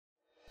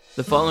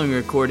The following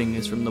recording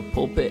is from the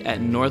pulpit at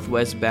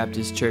Northwest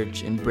Baptist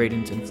Church in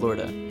Bradenton,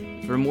 Florida.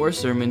 For more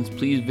sermons,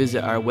 please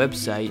visit our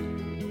website,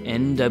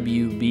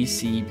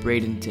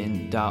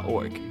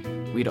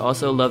 nwbcbradenton.org. We'd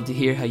also love to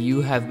hear how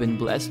you have been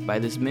blessed by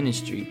this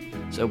ministry,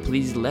 so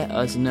please let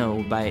us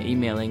know by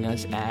emailing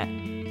us at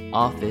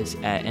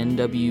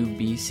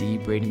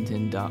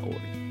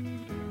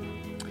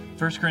office@nwbcbradenton.org.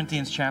 1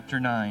 Corinthians chapter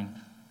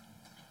 9.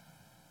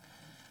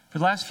 For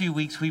the last few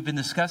weeks, we've been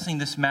discussing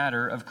this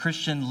matter of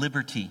Christian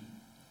liberty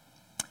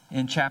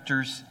in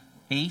chapters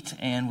 8,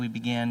 and we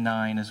began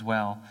 9 as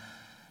well.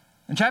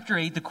 In chapter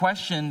 8, the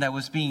question that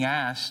was being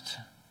asked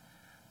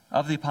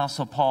of the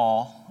Apostle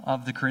Paul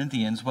of the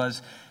Corinthians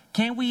was,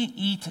 can we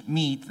eat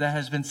meat that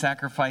has been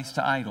sacrificed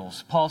to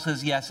idols? Paul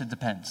says, yes, it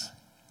depends.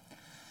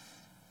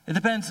 It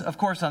depends, of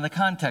course, on the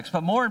context,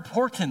 but more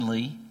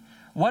importantly,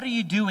 what are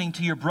you doing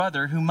to your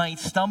brother who might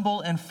stumble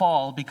and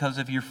fall because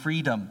of your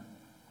freedom?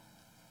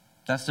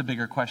 That's the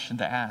bigger question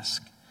to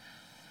ask.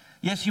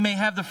 Yes, you may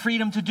have the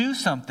freedom to do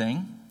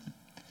something.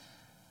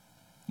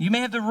 You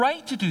may have the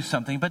right to do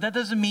something, but that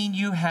doesn't mean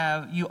you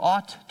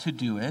ought to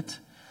do it,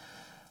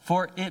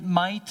 for it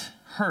might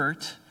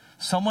hurt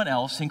someone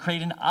else and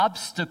create an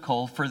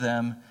obstacle for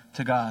them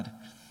to God.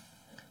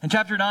 In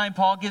chapter 9,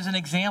 Paul gives an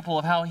example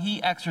of how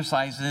he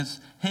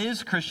exercises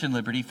his Christian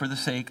liberty for the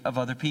sake of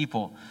other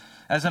people.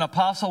 As an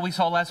apostle we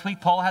saw last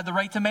week, Paul had the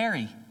right to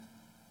marry,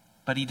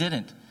 but he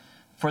didn't,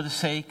 for the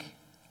sake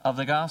of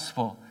the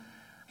gospel.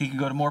 He could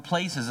go to more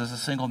places as a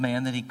single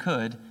man than he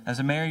could as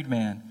a married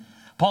man.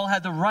 Paul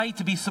had the right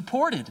to be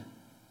supported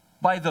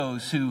by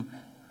those to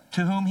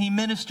whom he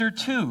ministered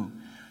to,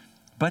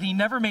 but he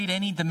never made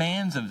any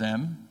demands of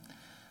them,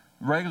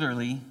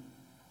 regularly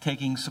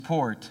taking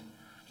support.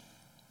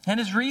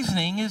 And his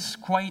reasoning is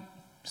quite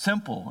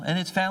simple, and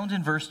it's found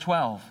in verse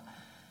 12.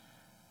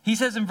 He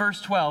says in verse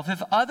 12,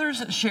 if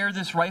others share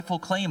this rightful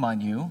claim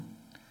on you,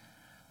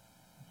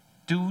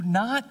 do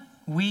not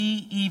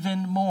we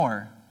even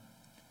more?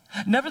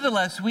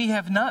 Nevertheless, we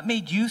have not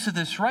made use of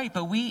this right,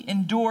 but we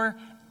endure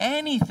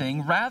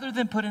anything rather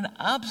than put an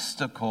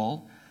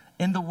obstacle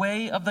in the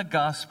way of the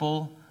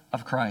gospel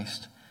of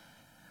Christ.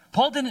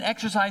 Paul didn't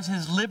exercise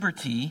his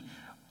liberty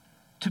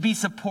to be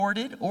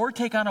supported or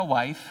take on a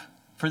wife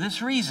for this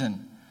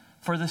reason,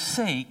 for the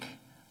sake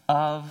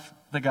of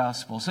the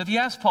gospel. So if you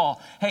ask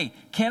Paul, hey,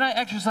 can I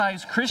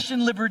exercise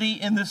Christian liberty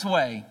in this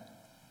way?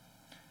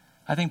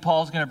 I think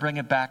Paul's going to bring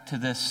it back to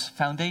this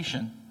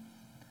foundation.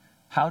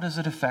 How does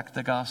it affect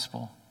the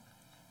gospel?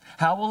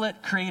 How will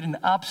it create an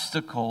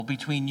obstacle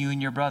between you and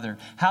your brother?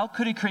 How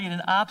could it create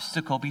an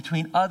obstacle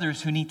between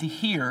others who need to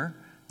hear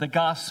the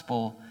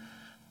gospel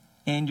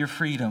and your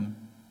freedom?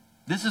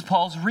 This is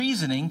Paul's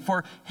reasoning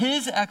for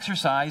his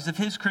exercise of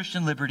his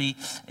Christian liberty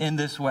in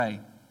this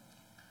way.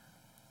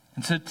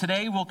 And so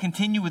today we'll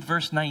continue with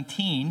verse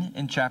 19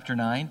 in chapter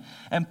 9,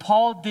 and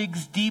Paul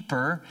digs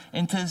deeper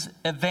into his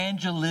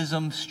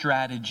evangelism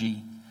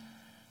strategy.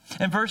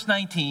 In verse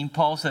 19,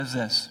 Paul says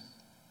this,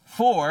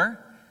 for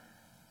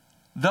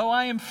though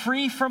I am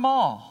free from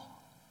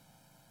all,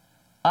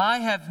 I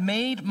have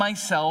made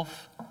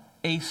myself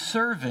a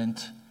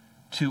servant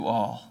to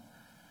all.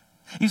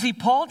 You see,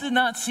 Paul did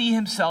not see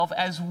himself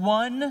as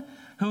one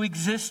who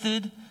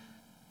existed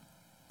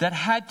that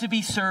had to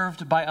be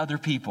served by other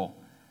people.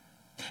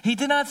 He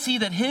did not see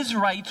that his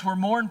rights were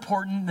more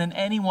important than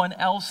anyone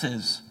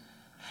else's.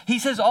 He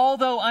says,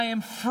 although I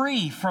am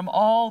free from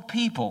all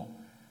people,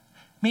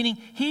 meaning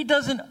he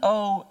doesn't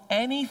owe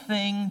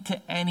anything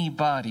to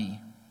anybody.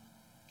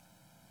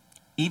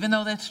 Even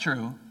though that's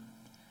true,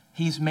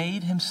 he's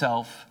made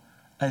himself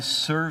a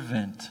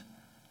servant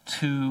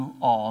to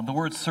all. The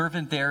word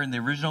servant there in the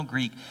original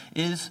Greek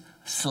is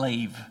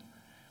slave.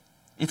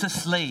 It's a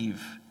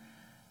slave.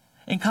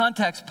 In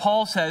context,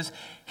 Paul says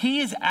he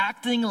is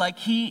acting like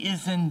he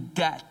is in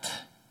debt,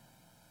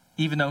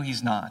 even though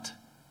he's not,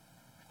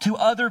 to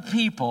other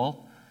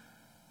people,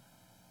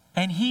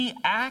 and he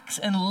acts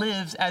and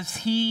lives as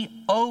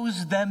he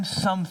owes them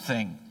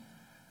something,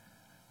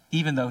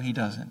 even though he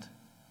doesn't.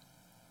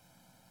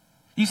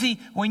 You see,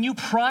 when you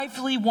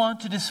pridefully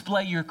want to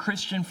display your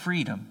Christian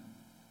freedom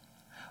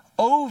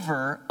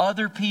over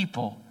other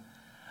people,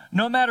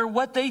 no matter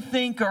what they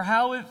think or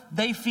how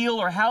they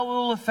feel or how it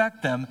will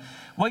affect them,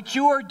 what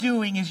you are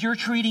doing is you're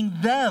treating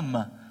them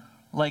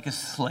like a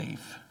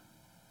slave.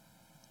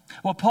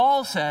 Well,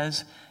 Paul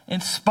says,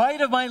 in spite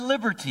of my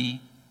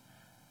liberty,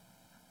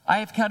 I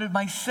have counted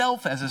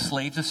myself as a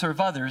slave to serve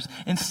others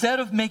instead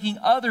of making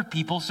other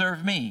people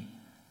serve me.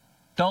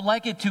 Don't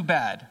like it? Too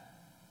bad.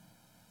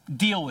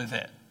 Deal with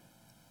it.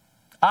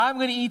 I'm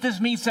going to eat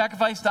this meat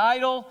sacrificed to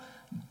idol.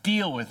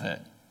 Deal with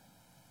it.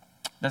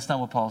 That's not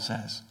what Paul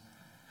says.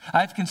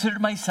 I've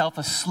considered myself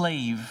a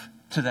slave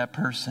to that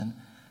person,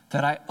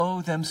 that I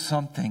owe them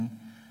something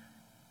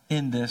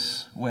in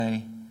this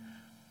way.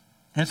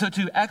 And so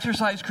to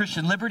exercise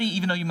Christian liberty,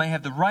 even though you may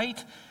have the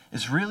right,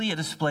 is really a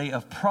display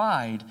of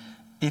pride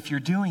if you're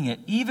doing it,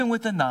 even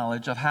with the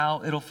knowledge of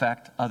how it'll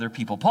affect other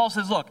people. Paul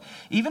says, look,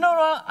 even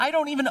though I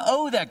don't even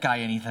owe that guy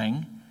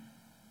anything,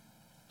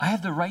 I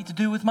have the right to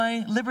do with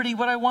my liberty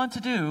what I want to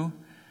do,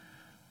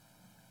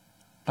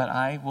 but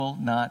I will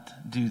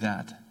not do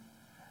that.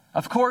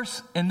 Of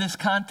course, in this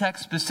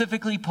context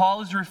specifically,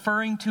 Paul is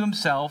referring to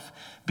himself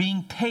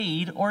being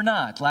paid or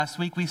not. Last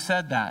week we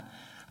said that.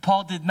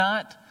 Paul did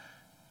not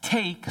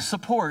take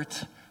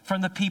support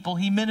from the people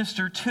he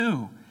ministered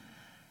to.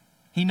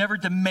 He never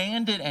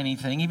demanded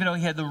anything, even though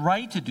he had the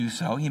right to do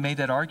so. He made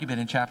that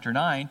argument in chapter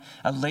 9.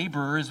 A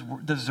laborer is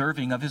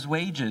deserving of his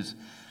wages.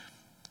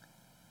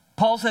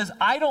 Paul says,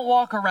 I don't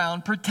walk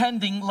around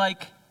pretending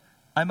like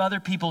I'm other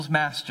people's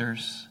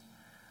masters.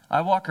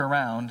 I walk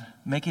around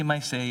making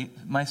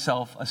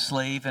myself a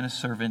slave and a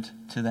servant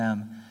to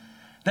them.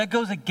 That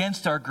goes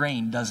against our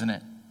grain, doesn't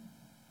it?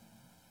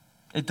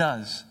 It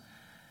does.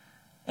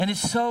 And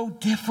it's so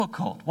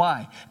difficult.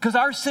 Why? Because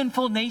our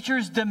sinful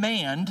natures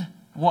demand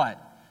what?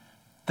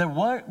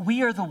 That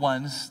we are the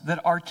ones that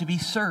are to be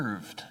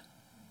served.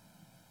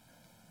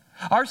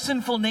 Our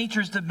sinful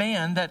natures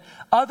demand that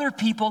other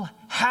people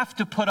have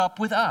to put up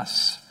with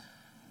us.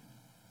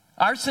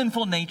 Our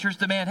sinful natures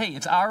demand, hey,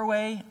 it's our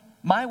way,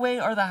 my way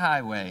or the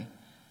highway.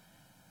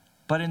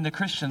 But in the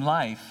Christian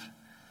life,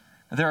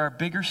 there are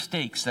bigger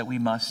stakes that we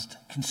must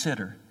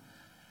consider.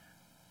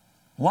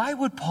 Why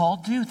would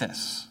Paul do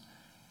this?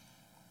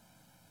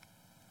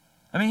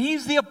 I mean,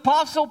 he's the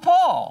Apostle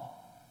Paul.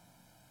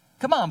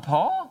 Come on,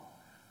 Paul.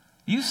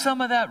 Use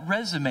some of that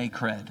resume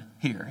cred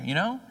here, you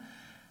know?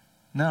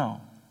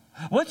 No.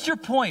 What's your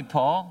point,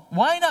 Paul?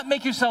 Why not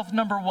make yourself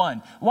number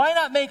one? Why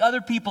not make other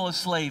people a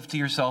slave to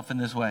yourself in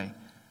this way?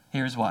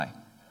 Here's why.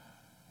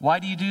 Why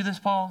do you do this,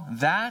 Paul?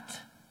 That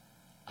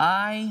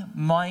I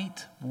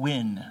might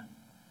win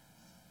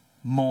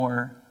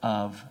more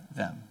of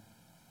them.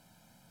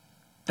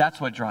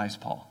 That's what drives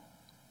Paul.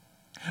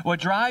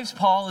 What drives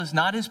Paul is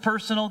not his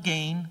personal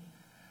gain.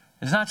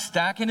 It's not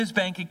stacking his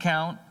bank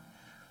account.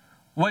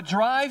 What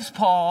drives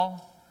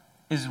Paul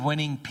is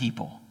winning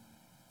people.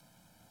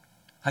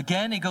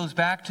 Again, it goes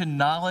back to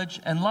knowledge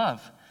and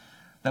love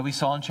that we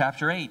saw in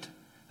chapter 8.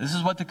 This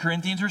is what the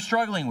Corinthians were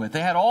struggling with.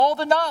 They had all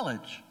the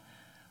knowledge,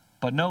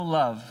 but no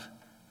love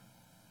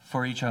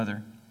for each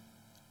other.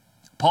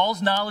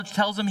 Paul's knowledge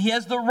tells him he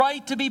has the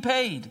right to be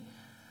paid.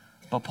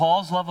 But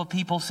Paul's love of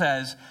people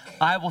says,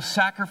 I will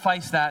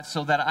sacrifice that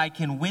so that I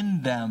can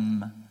win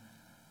them,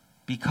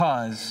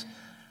 because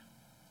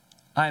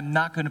I'm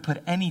not going to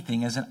put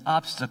anything as an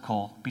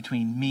obstacle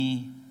between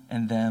me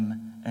and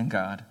them and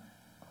God.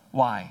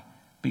 Why?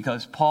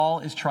 Because Paul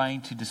is trying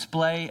to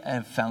display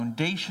a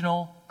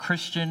foundational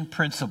Christian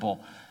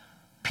principle.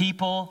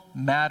 People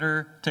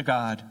matter to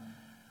God.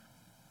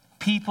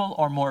 People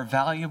are more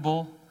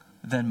valuable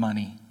than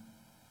money.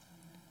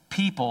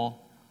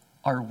 People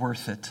are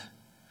worth it.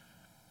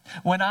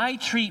 When I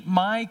treat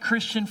my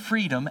Christian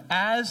freedom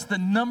as the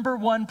number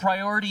one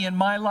priority in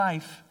my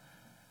life,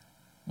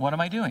 what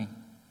am I doing?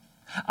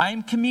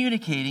 I'm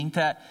communicating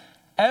that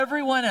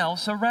everyone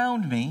else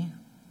around me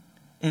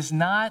is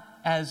not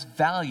as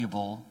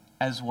valuable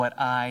as what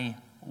I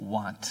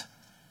want.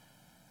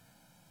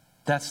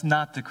 That's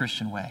not the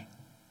Christian way.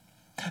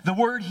 The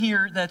word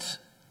here that's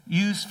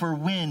used for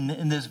win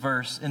in this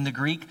verse in the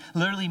Greek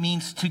literally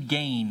means to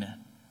gain.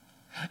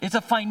 It's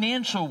a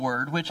financial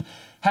word which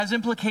has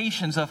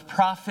implications of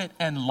profit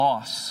and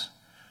loss.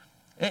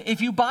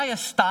 If you buy a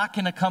stock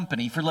in a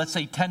company for, let's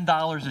say,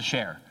 $10 a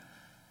share,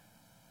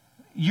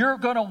 you're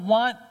going to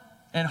want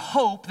and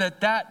hope that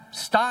that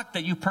stock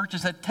that you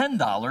purchase at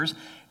 $10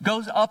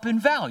 goes up in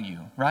value,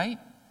 right?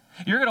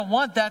 You're going to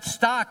want that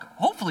stock,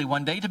 hopefully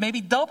one day, to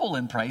maybe double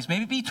in price,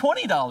 maybe be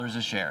 $20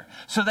 a share,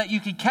 so that you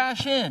can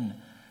cash in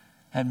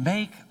and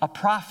make a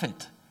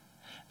profit.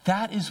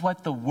 That is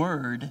what the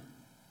word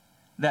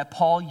that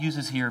Paul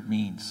uses here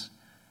means.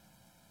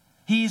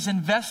 He's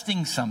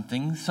investing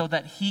something so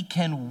that he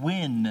can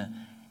win,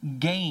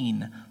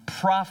 gain,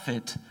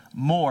 profit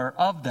more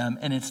of them,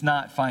 and it's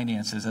not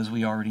finances, as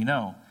we already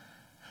know.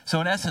 So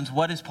in essence,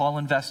 what is Paul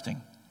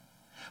investing?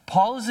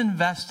 Paul is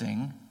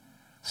investing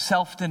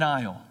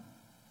self-denial.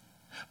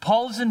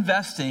 Paul is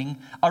investing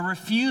a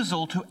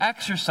refusal to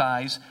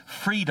exercise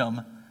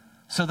freedom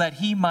so that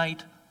he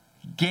might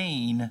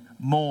gain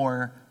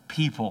more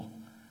people.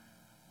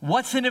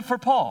 What's in it for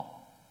Paul?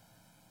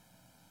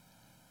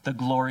 The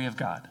glory of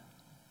God.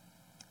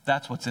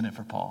 That's what's in it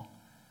for Paul.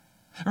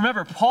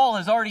 Remember, Paul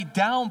has already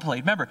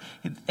downplayed. Remember,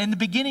 in the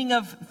beginning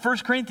of 1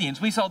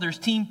 Corinthians, we saw there's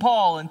Team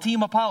Paul and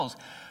Team Apollos.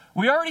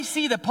 We already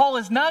see that Paul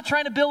is not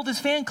trying to build his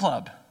fan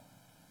club.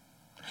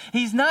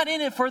 He's not in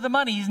it for the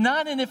money. He's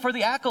not in it for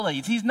the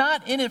accolades. He's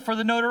not in it for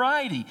the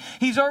notoriety.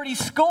 He's already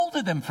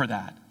scolded them for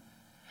that.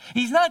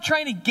 He's not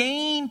trying to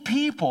gain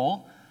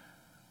people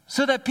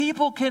so that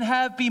people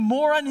can be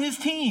more on his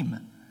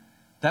team.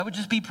 That would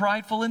just be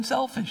prideful and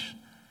selfish.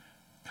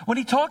 When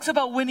he talks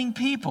about winning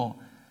people,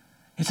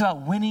 it's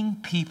about winning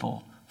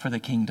people for the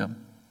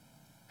kingdom.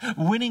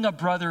 Winning a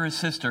brother or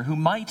sister who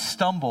might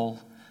stumble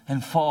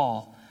and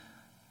fall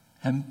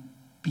and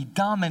be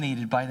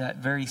dominated by that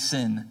very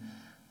sin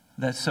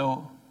that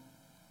so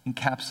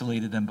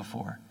encapsulated them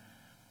before.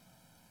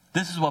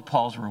 This is what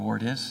Paul's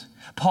reward is.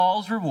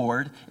 Paul's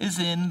reward is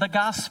in the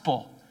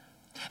gospel.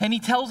 And he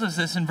tells us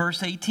this in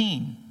verse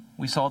 18.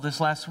 We saw this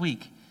last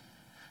week.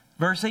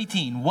 Verse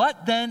 18,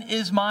 what then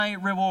is my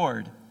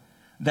reward?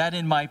 That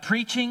in my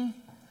preaching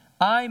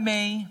I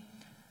may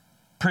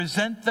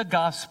present the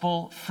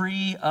gospel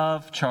free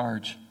of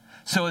charge,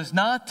 so as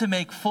not to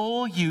make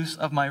full use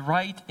of my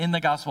right in the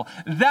gospel.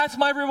 That's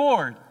my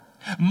reward.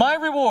 My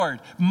reward,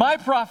 my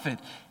profit,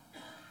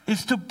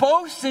 is to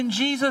boast in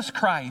Jesus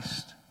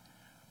Christ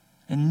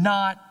and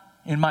not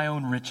in my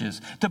own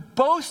riches. To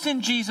boast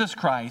in Jesus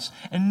Christ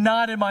and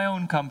not in my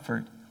own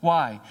comfort.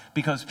 Why?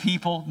 Because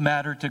people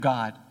matter to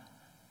God.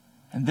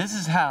 And this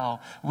is how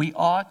we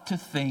ought to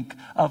think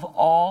of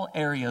all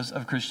areas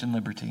of Christian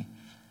liberty.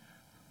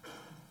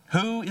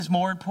 Who is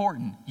more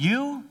important,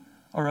 you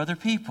or other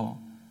people?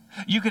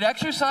 You could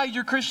exercise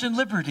your Christian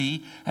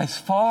liberty as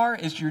far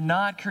as you're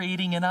not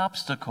creating an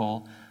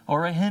obstacle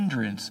or a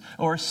hindrance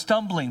or a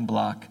stumbling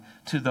block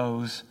to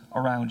those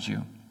around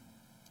you.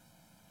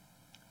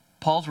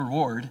 Paul's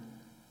reward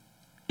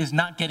is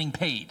not getting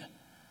paid.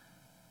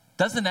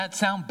 Doesn't that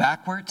sound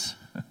backwards?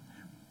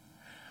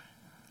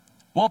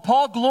 What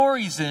Paul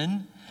glories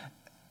in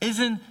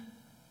isn't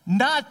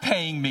not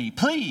paying me,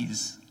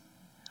 please.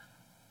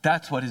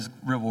 That's what his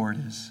reward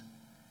is.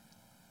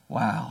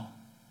 Wow.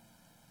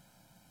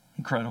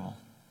 Incredible.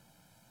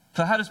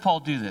 So how does Paul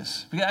do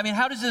this? I mean,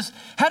 how does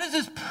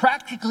this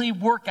practically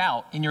work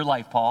out in your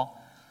life, Paul?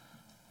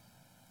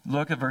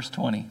 Look at verse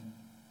 20.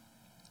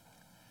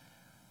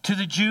 To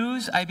the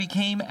Jews I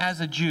became as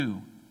a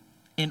Jew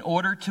in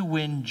order to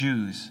win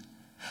Jews.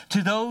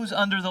 To those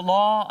under the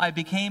law I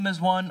became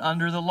as one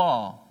under the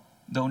law,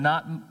 though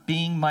not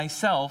being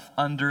myself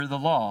under the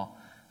law,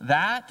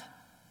 that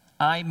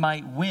I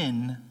might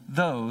win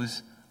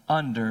those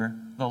under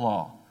the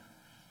law.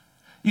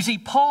 You see,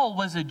 Paul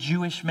was a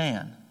Jewish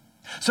man.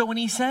 So when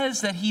he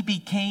says that he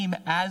became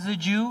as a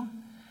Jew,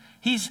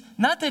 he's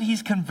not that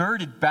he's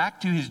converted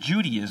back to his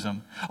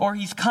Judaism or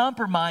he's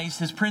compromised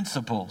his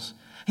principles.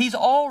 He's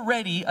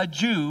already a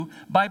Jew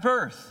by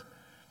birth.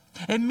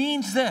 It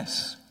means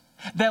this,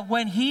 that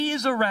when he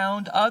is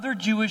around other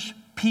Jewish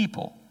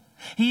people,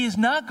 he is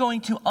not going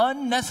to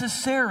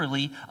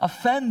unnecessarily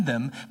offend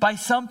them by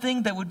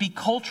something that would be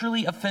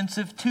culturally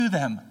offensive to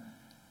them.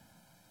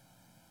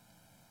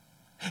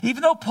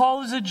 Even though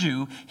Paul is a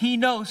Jew, he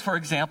knows, for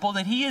example,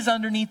 that he is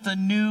underneath the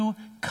new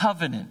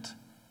covenant.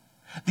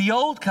 The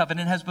old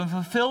covenant has been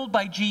fulfilled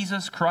by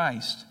Jesus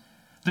Christ.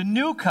 The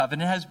new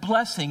covenant has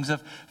blessings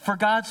for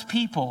God's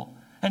people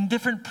and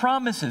different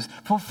promises,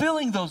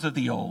 fulfilling those of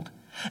the old.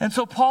 And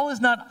so Paul is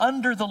not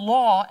under the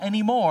law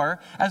anymore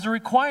as a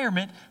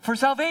requirement for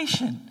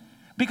salvation,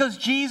 because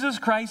Jesus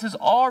Christ has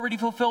already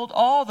fulfilled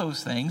all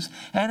those things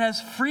and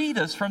has freed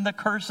us from the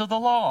curse of the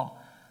law.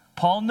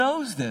 Paul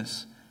knows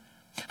this.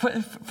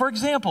 For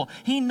example,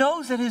 he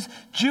knows that his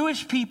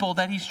Jewish people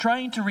that he's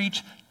trying to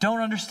reach don't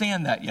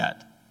understand that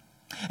yet.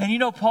 And you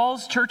know,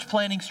 Paul's church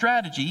planning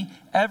strategy,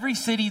 every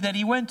city that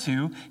he went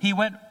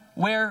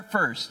where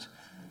first?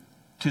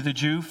 To the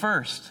Jew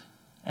first,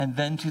 and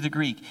then to the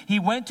Greek. He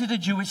went to the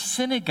Jewish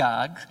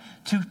synagogue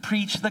to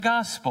preach the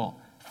gospel.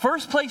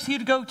 First place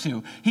he'd go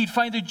to, he'd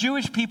find the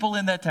Jewish people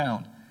in that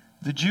town.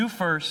 The Jew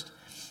first,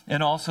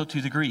 and also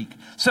to the Greek.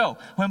 So,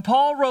 when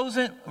Paul rolls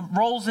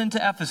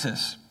into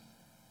Ephesus,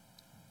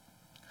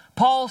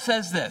 Paul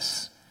says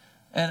this,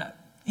 and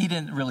he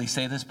didn't really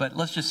say this, but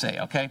let's just say,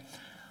 okay?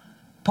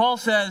 Paul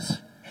says,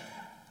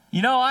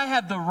 you know, I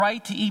have the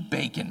right to eat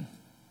bacon.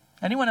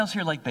 Anyone else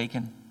here like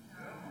bacon?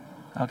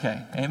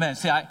 Okay, amen.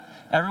 See,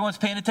 everyone's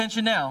paying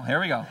attention now. Here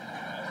we go.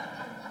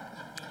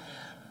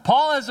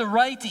 Paul has a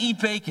right to eat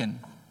bacon.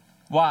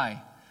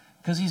 Why?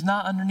 Because he's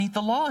not underneath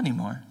the law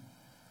anymore.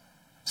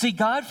 See,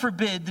 God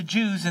forbid the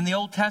Jews in the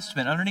Old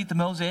Testament, underneath the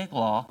Mosaic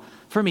law,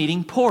 from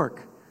eating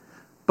pork.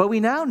 But we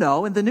now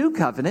know in the New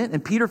Covenant,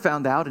 and Peter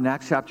found out in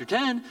Acts chapter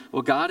 10,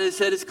 what God has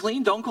said is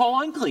clean, don't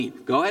call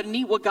unclean. Go ahead and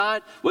eat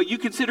what you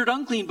considered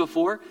unclean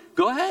before.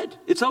 Go ahead.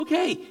 It's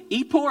okay.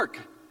 Eat pork.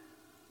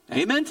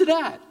 Amen to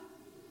that.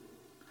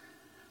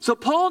 So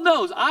Paul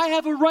knows, I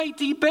have a right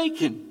to eat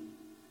bacon.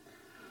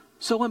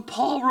 So when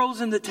Paul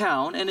rolls into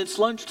town and it's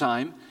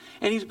lunchtime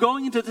and he's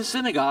going into the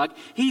synagogue,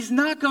 he's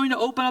not going to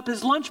open up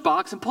his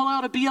lunchbox and pull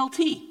out a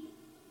BLT.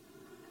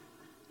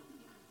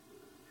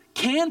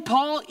 Can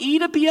Paul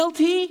eat a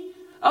BLT?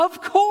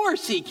 Of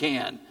course he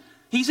can.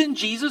 He's in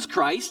Jesus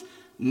Christ,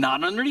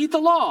 not underneath the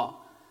law.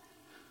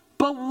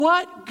 But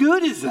what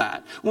good is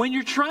that when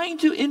you're trying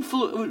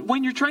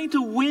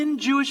to win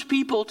Jewish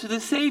people to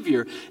the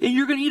Savior and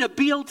you're going to eat a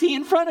BLT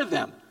in front of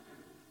them?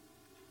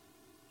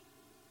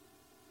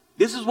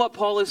 This is what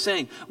Paul is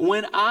saying.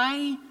 When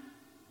I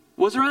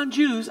was around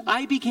Jews,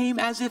 I became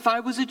as if I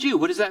was a Jew.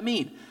 What does that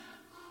mean?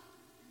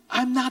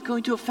 I'm not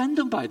going to offend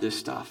them by this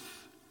stuff.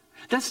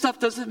 That stuff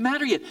doesn't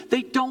matter yet.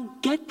 They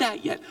don't get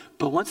that yet.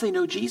 But once they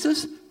know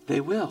Jesus,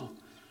 they will.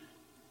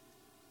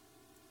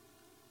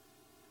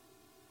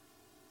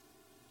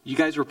 You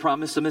guys were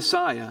promised a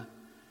Messiah.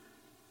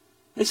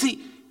 And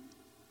see,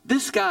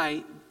 this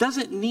guy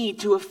doesn't need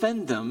to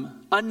offend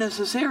them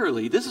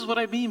unnecessarily. This is what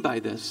I mean by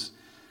this.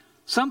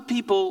 Some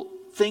people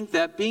think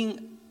that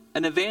being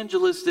an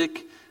evangelist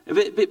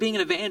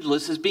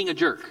is being a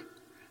jerk.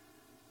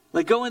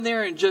 Like go in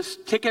there and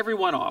just tick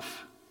everyone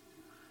off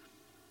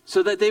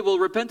so that they will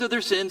repent of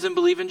their sins and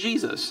believe in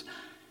Jesus.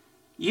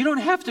 You don't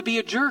have to be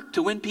a jerk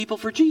to win people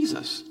for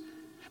Jesus,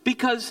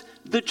 because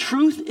the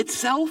truth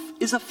itself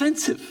is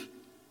offensive.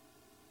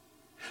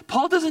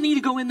 Paul doesn't need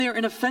to go in there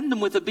and offend them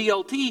with a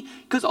BLT,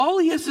 because all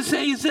he has to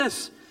say is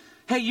this: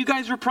 hey, you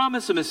guys were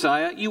promised a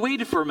Messiah. You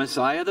waited for a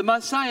Messiah. The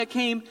Messiah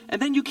came,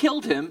 and then you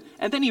killed him,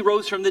 and then he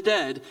rose from the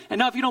dead. And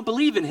now if you don't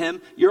believe in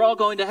him, you're all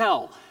going to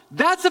hell.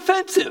 That's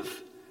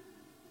offensive.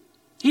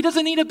 He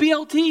doesn't need a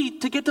BLT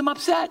to get them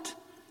upset.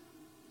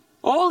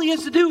 All he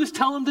has to do is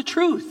tell them the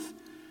truth.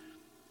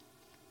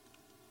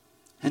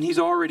 And he's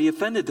already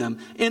offended them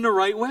in the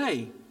right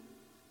way.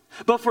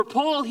 But for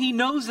Paul, he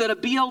knows that a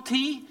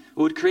BLT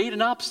would create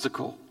an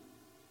obstacle.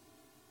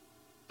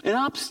 An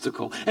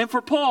obstacle. And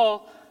for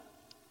Paul,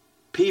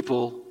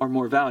 people are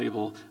more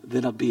valuable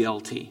than a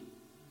BLT.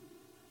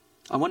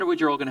 I wonder what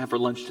you're all going to have for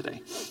lunch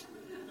today.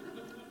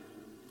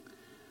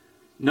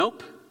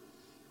 Nope.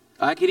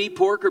 I could eat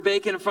pork or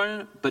bacon in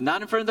front of, but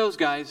not in front of those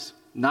guys.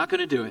 Not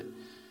going to do it.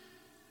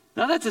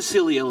 Now that's a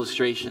silly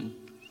illustration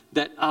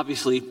that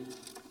obviously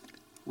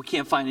we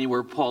can't find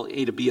anywhere Paul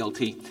ate a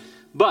BLT.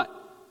 But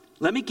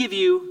let me give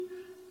you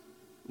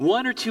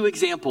one or two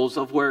examples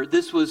of where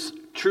this was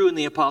true in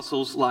the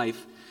apostles'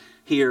 life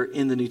here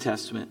in the New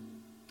Testament.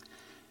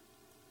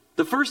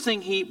 The first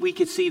thing we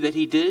could see that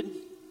he did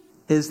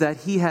is that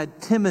he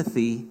had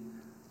Timothy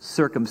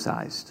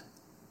circumcised.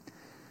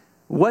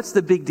 What's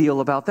the big deal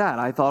about that?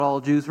 I thought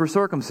all Jews were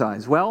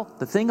circumcised. Well,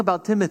 the thing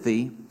about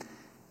Timothy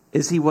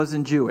is he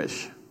wasn't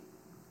Jewish.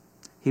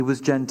 He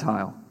was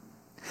Gentile.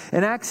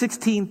 In Acts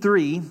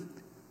 16:3,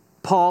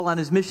 Paul on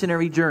his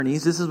missionary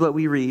journeys, this is what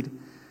we read.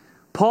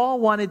 Paul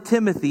wanted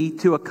Timothy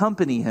to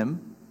accompany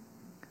him,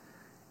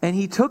 and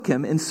he took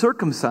him and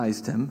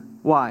circumcised him.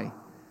 Why?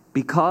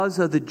 Because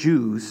of the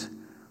Jews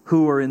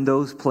who were in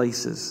those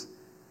places.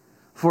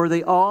 For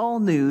they all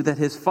knew that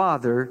his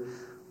father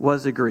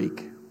was a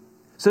Greek.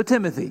 So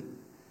Timothy,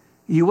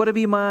 you want to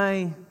be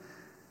my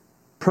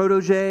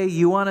protege?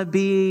 You want to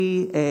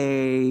be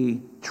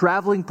a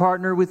traveling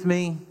partner with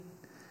me?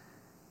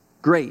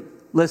 Great.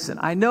 Listen,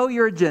 I know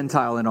you're a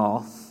Gentile and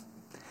all,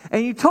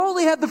 and you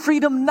totally have the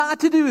freedom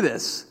not to do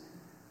this.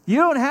 You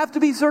don't have to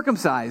be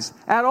circumcised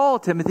at all,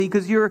 Timothy,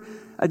 because you're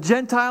a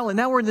Gentile, and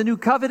now we're in the new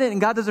covenant,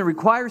 and God doesn't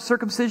require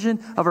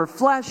circumcision of our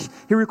flesh.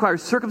 He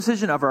requires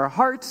circumcision of our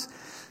hearts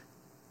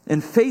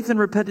and faith and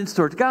repentance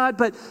towards God.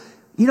 But,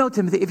 you know,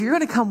 Timothy, if you're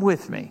going to come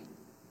with me,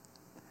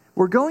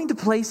 we're going to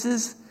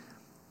places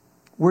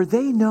where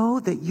they know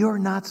that you're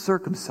not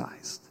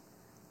circumcised.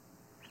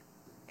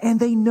 And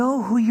they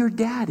know who your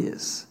dad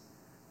is.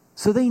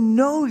 So they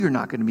know you're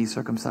not going to be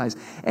circumcised.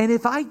 And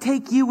if I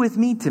take you with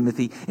me,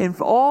 Timothy, and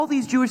for all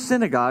these Jewish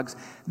synagogues,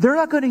 they're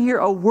not going to hear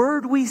a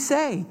word we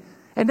say.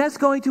 And that's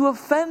going to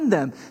offend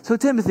them. So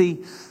Timothy,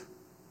 if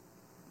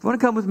you want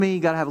to come with me, you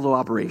got to have a little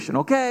operation,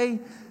 okay?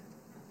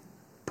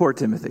 Poor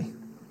Timothy.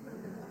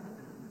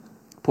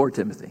 Poor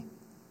Timothy.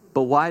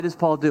 But why does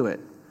Paul do it?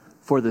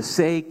 For the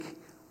sake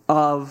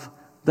of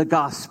the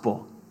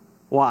gospel.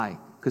 Why?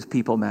 Because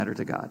people matter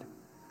to God.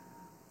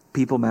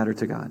 People matter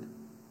to God.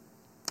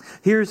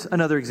 Here's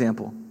another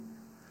example.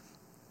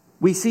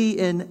 We see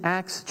in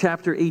Acts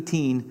chapter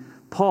 18,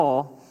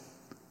 Paul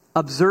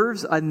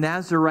observes a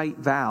Nazirite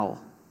vow.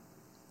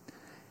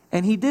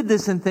 And he did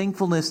this in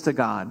thankfulness to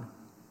God.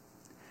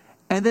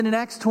 And then in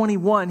Acts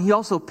 21, he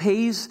also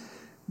pays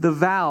the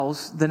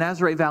vows, the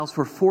Nazirite vows,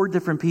 for 4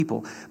 different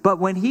people. But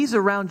when he's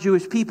around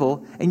Jewish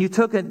people and you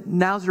took a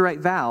Nazirite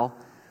vow,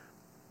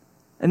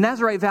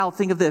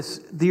 think of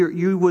this,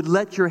 you would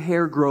let your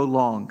hair grow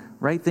long,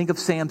 right? Think of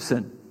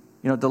Samson.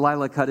 You know,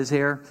 Delilah cut his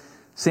hair.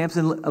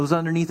 Samson was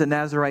underneath a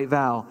Nazirite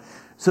vow.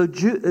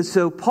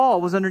 So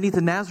Paul was underneath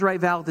a Nazirite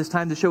vow at this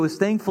time to show his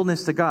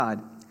thankfulness to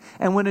God.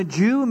 And when a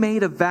Jew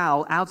made a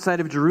vow outside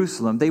of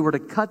Jerusalem, they were to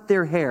cut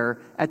their hair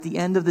at the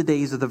end of the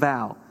days of the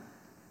vow.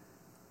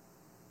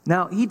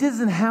 Now, he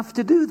doesn't have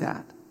to do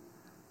that.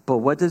 But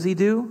what does he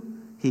do?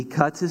 He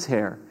cuts his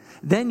hair.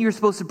 Then you're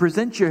supposed to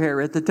present your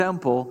hair at the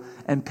temple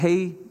and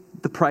pay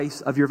the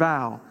price of your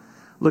vow.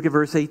 Look at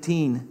verse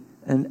 18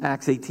 in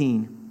Acts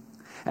 18.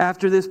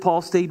 After this,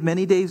 Paul stayed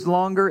many days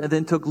longer and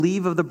then took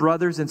leave of the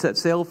brothers and set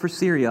sail for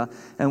Syria,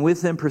 and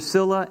with them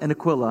Priscilla and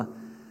Aquila.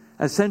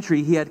 A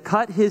sentry, he had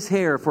cut his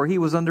hair, for he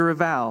was under a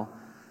vow.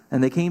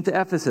 And they came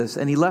to Ephesus,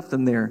 and he left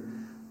them there.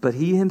 But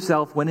he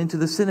himself went into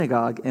the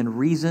synagogue and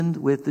reasoned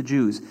with the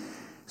Jews.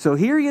 So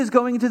here he is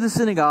going into the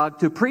synagogue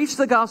to preach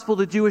the gospel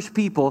to Jewish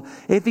people.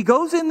 If he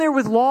goes in there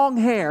with long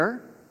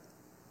hair,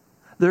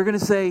 they're going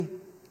to say,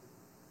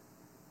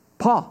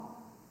 Paul,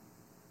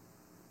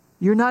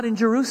 you're not in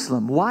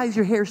Jerusalem. Why is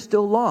your hair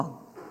still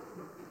long?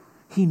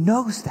 He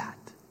knows that.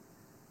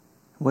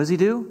 What does he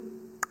do?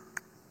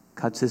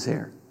 Cuts his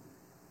hair.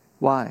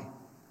 Why?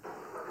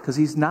 Because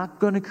he's not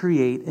going to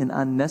create an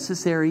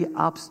unnecessary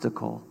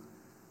obstacle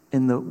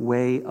in the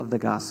way of the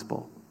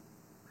gospel.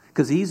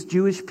 Because these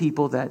Jewish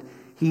people that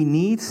he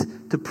needs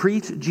to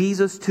preach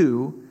Jesus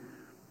to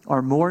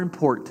are more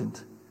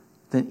important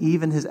than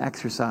even his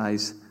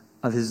exercise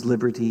of his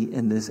liberty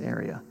in this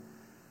area.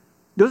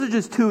 Those are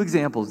just two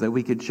examples that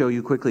we could show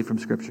you quickly from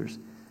scriptures,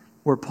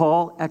 where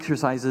Paul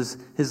exercises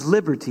his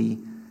liberty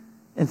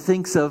and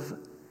thinks of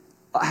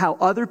how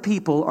other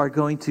people are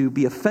going to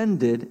be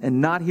offended and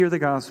not hear the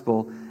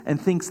gospel,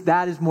 and thinks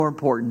that is more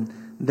important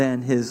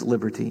than his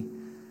liberty.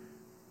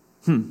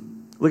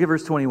 Look at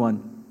verse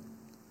 21.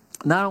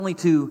 Not only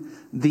to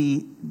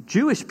the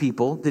Jewish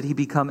people did he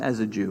become as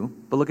a Jew,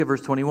 but look at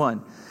verse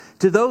 21.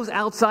 To those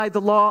outside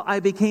the law,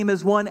 I became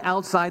as one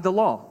outside the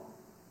law.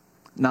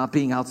 Not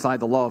being outside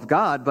the law of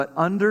God, but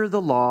under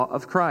the law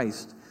of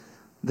Christ,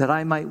 that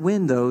I might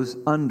win those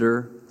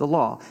under the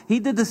law. He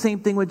did the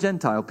same thing with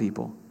Gentile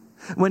people.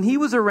 When he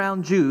was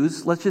around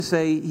Jews, let's just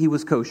say he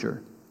was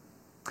kosher.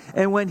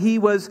 And when he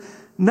was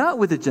not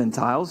with the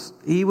Gentiles,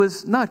 he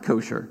was not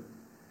kosher.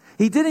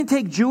 He didn't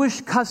take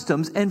Jewish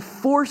customs and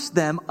force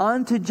them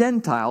onto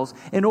Gentiles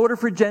in order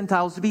for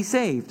Gentiles to be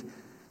saved.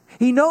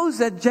 He knows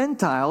that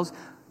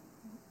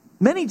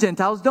many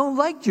Gentiles don't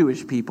like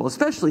Jewish people,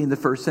 especially in the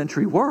first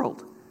century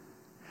world.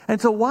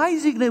 And so why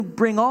is he going to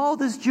bring all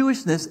this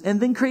Jewishness and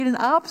then create an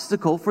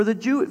obstacle for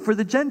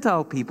the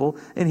Gentile people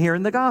in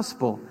hearing the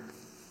gospel?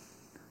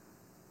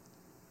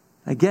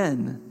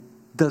 Again,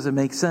 doesn't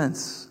make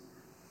sense.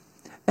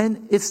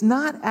 And it's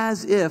not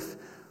as if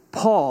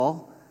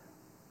Paul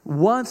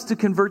wants to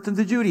convert them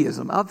to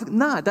Judaism.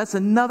 Not. That's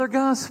another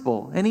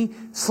gospel. And he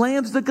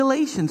slams the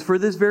Galatians for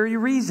this very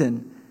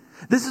reason.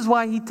 This is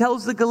why he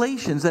tells the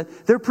Galatians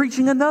that they're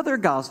preaching another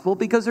gospel,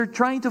 because they're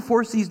trying to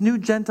force these new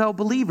Gentile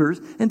believers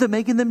into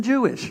making them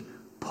Jewish.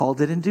 Paul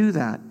didn't do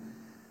that.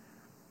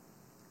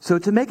 So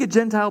to make a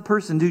Gentile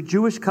person do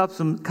Jewish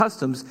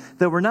customs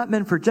that were not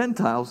meant for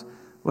Gentiles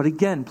would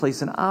again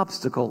place an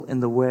obstacle in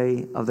the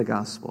way of the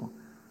gospel.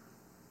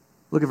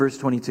 Look at verse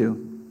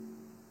 22.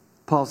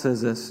 Paul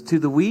says this, to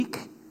the weak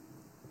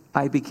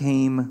I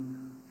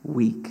became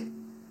weak,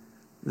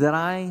 that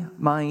I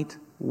might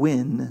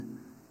win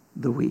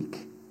the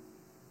weak.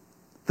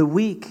 The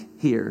weak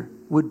here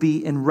would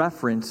be in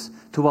reference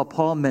to what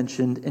Paul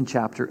mentioned in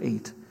chapter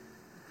 8.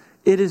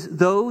 It is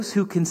those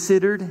who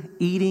considered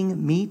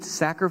eating meat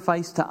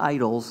sacrificed to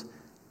idols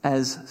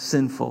as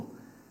sinful.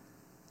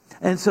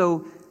 And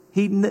so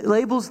he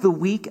labels the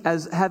weak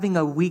as having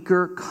a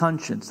weaker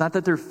conscience. Not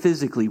that they're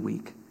physically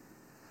weak,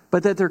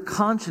 but that their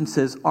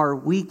consciences are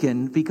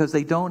weakened because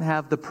they don't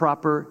have the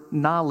proper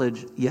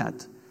knowledge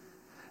yet.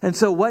 And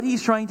so what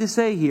he's trying to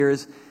say here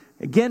is,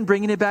 again,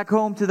 bringing it back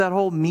home to that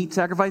whole meat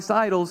sacrificed to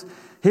idols.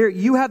 Here,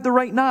 you have the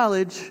right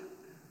knowledge,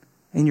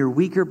 and your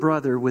weaker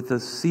brother with a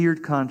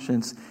seared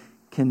conscience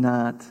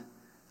cannot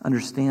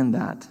understand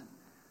that.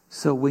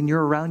 So when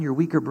you're around your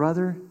weaker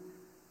brother,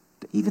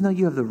 even though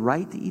you have the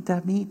right to eat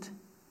that meat,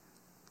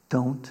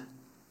 don't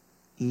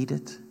eat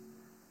it.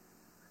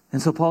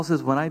 And so Paul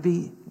says,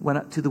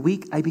 to the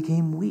weak, I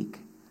became weak.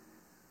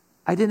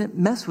 I didn't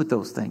mess with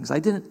those things. I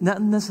didn't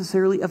not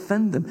necessarily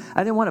offend them.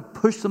 I didn't want to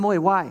push them away.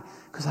 Why?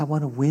 Because I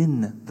want to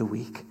win the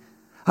weak.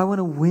 I want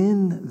to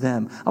win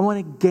them. I want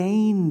to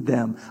gain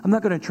them. I'm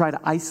not going to try to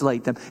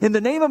isolate them. In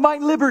the name of my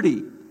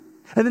liberty,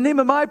 in the name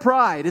of my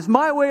pride, it's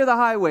my way or the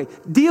highway.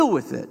 Deal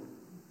with it.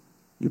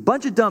 You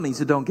bunch of dummies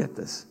who don't get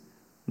this.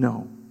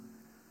 No.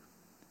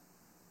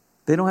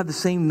 They don't have the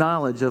same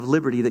knowledge of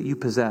liberty that you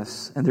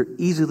possess, and they're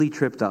easily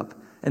tripped up.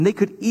 And they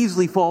could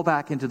easily fall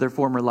back into their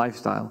former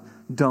lifestyle.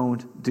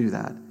 Don't do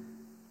that. And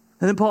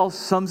then Paul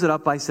sums it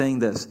up by saying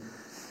this.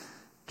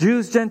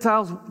 Jews,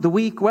 Gentiles, the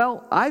weak,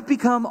 well, I've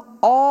become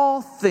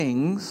all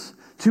things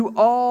to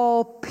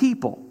all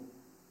people.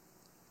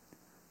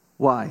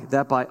 Why?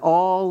 That by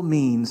all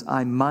means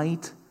I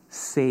might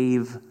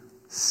save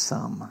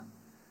some.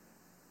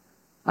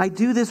 I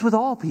do this with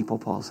all people,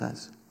 Paul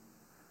says.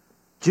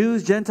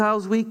 Jews,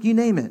 Gentiles, weak, you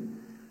name it.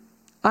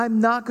 I'm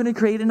not going to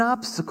create an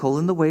obstacle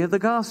in the way of the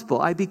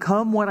gospel. I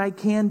become what I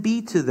can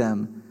be to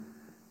them.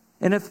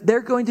 And if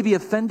they're going to be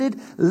offended,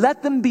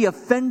 let them be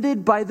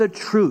offended by the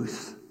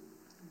truth,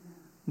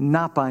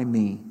 not by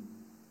me.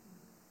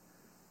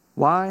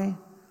 Why?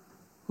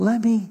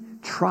 Let me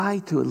try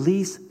to at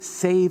least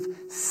save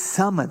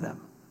some of them.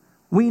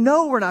 We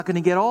know we're not going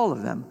to get all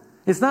of them.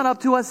 It's not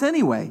up to us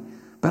anyway.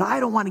 But I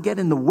don't want to get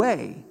in the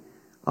way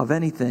of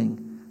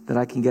anything that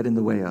I can get in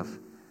the way of.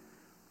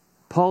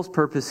 Paul's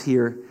purpose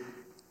here,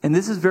 and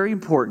this is very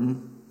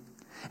important,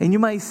 and you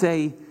might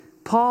say,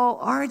 Paul,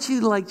 aren't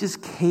you like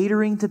just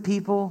catering to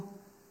people?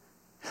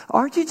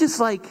 Aren't you just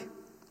like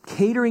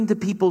catering to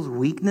people's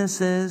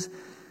weaknesses?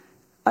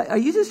 Are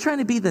you just trying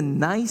to be the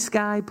nice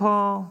guy,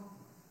 Paul?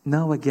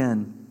 No,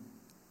 again,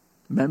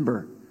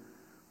 remember,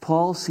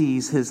 Paul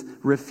sees his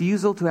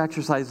refusal to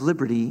exercise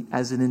liberty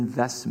as an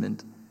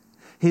investment.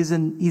 He's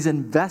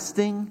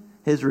investing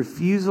his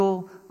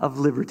refusal of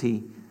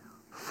liberty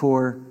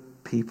for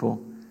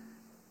people,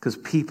 because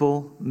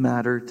people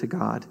matter to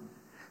God,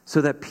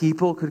 so that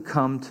people could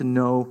come to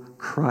know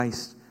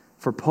Christ.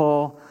 For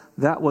Paul,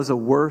 that was a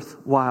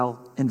worthwhile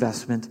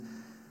investment.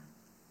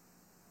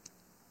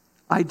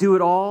 I do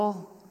it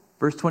all,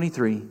 verse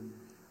 23,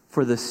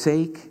 for the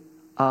sake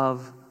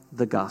of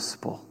the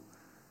gospel.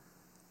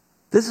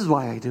 This is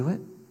why I do it.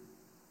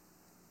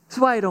 This is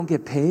why I don't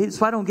get paid. This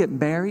is why I don't get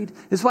married.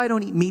 This is why I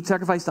don't eat meat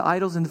sacrificed to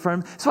idols in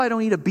front of me. This is why I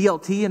don't eat a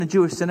BLT in a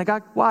Jewish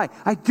synagogue. Why?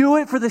 I do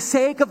it for the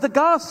sake of the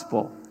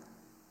gospel.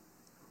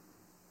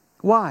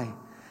 Why?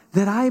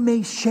 That I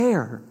may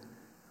share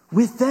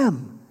with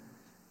them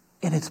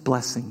in its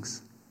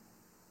blessings.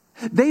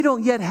 They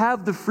don't yet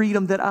have the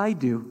freedom that I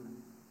do.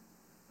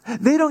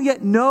 They don't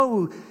yet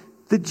know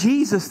the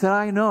Jesus that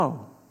I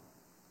know.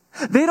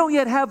 They don't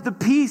yet have the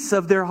peace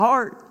of their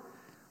heart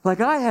like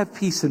I have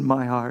peace in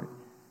my heart.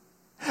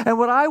 And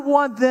what I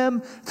want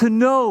them to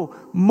know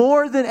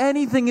more than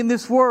anything in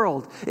this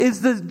world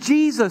is the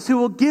Jesus who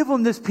will give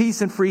them this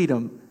peace and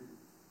freedom.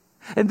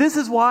 And this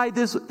is why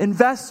this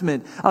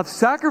investment of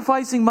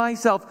sacrificing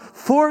myself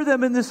for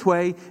them in this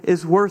way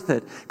is worth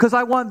it. Because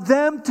I want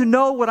them to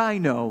know what I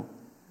know.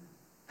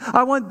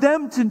 I want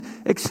them to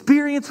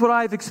experience what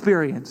I've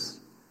experienced.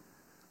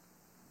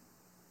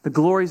 The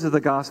glories of the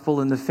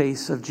gospel in the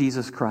face of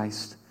Jesus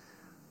Christ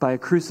by a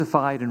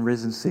crucified and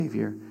risen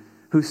Savior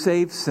who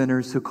saves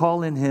sinners who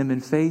call in Him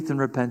in faith and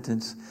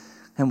repentance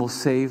and will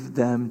save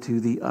them to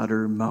the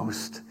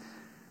uttermost.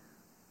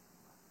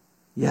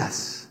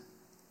 Yes,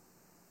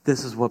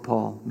 this is what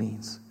Paul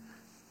means.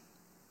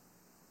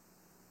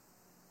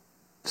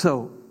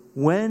 So,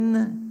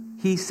 when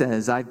he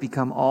says, I've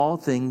become all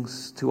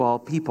things to all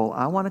people,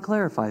 I want to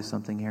clarify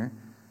something here.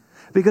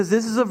 Because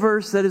this is a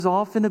verse that is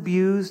often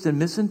abused and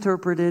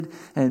misinterpreted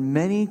in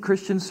many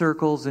Christian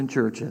circles and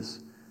churches.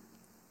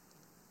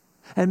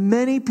 And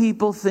many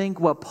people think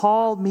what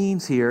Paul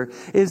means here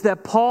is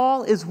that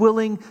Paul is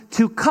willing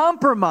to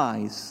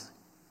compromise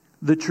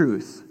the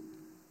truth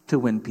to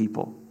win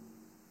people.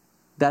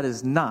 That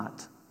is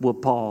not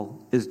what Paul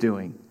is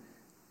doing.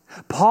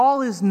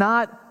 Paul is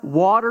not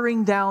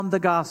watering down the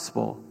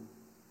gospel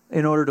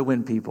in order to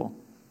win people.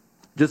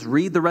 Just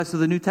read the rest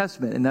of the New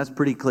Testament, and that's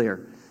pretty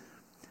clear.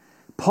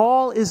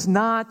 Paul is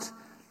not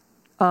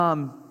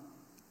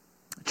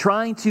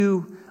trying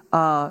to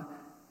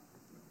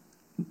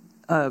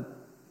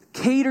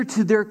cater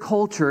to their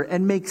culture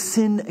and make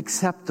sin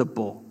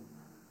acceptable.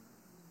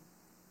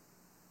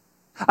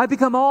 I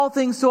become all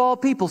things to all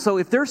people. So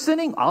if they're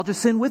sinning, I'll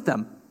just sin with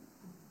them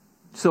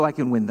so I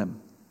can win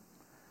them.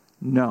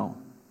 No.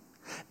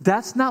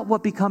 That's not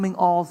what becoming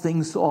all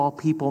things to all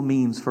people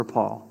means for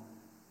Paul.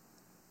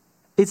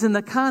 It's in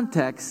the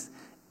context,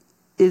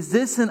 is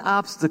this an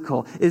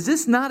obstacle? Is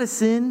this not a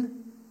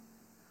sin?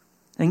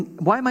 And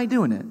why am I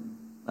doing it?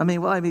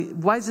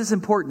 Why is this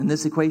important in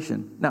this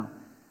equation? No,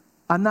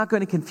 I'm not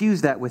going to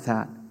confuse that with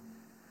that.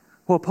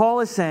 What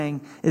Paul is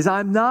saying is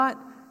I'm not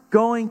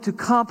going to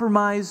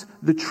compromise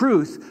the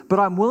truth, but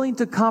I'm willing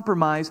to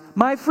compromise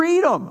my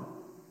freedom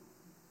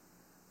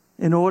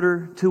in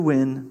order to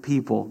win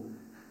people.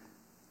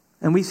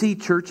 And we see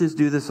churches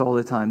do this all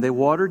the time. They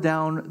water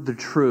down the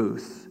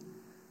truth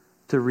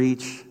to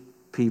reach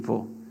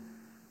people.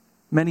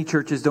 Many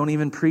churches don't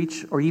even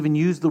preach or even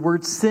use the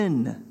word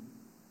sin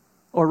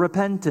or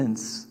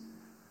repentance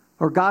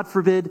or, God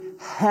forbid,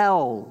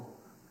 hell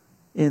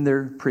in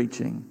their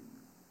preaching.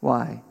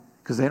 Why?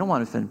 Because they don't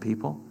want to offend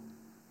people.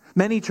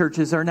 Many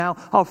churches are now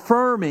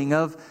affirming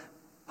of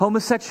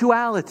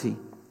homosexuality.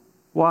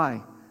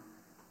 Why?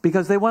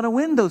 Because they want to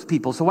win those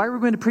people. So why are we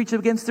going to preach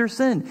against their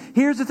sin?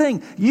 Here's the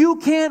thing. You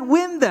can't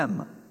win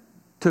them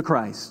to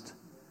Christ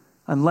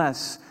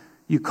unless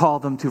you call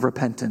them to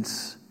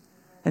repentance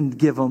and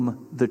give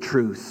them the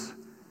truth.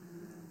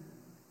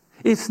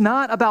 It's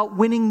not about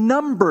winning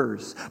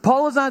numbers.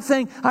 Paul is not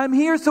saying, I'm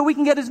here so we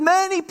can get as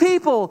many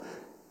people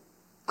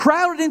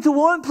crowded into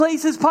one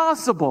place as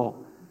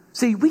possible.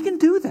 See, we can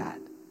do that.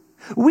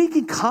 We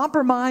can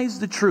compromise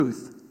the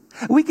truth.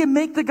 We can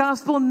make the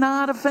gospel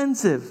not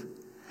offensive.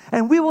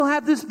 And we will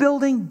have this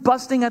building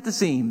busting at the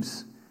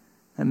seams.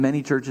 And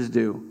many churches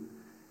do.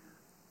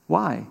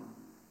 Why?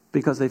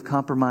 Because they've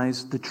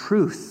compromised the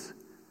truth.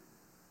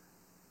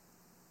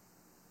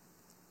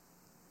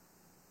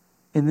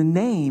 In the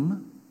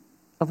name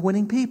of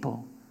winning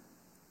people.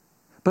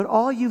 But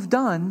all you've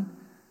done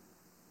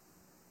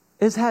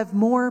is have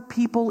more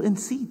people in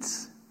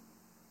seats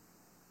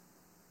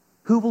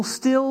who will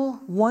still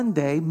one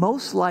day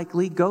most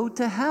likely go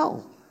to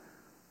hell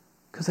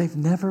because they've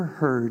never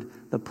heard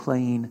the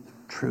plain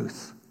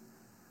truth.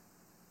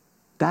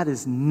 That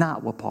is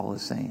not what Paul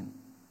is saying.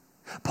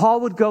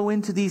 Paul would go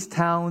into these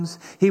towns.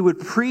 He would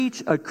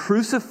preach a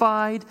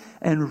crucified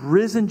and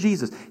risen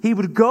Jesus. He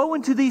would go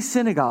into these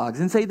synagogues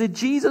and say, the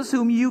Jesus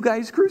whom you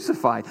guys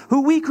crucified,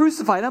 who we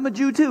crucified, I'm a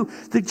Jew too.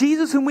 The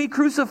Jesus whom we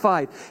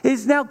crucified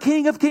is now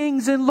King of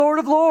Kings and Lord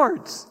of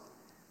Lords.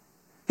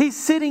 He's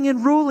sitting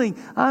and ruling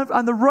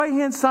on the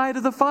right-hand side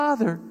of the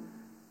Father.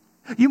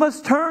 You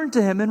must turn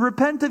to Him and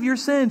repent of your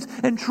sins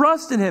and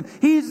trust in Him.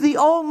 He's the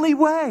only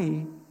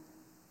way.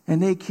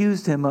 And they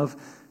accused him of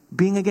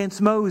being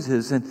against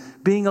Moses and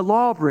being a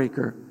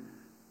lawbreaker.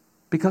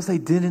 because they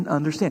didn't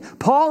understand.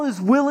 Paul is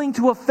willing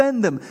to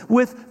offend them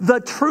with the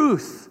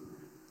truth.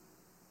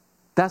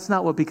 That's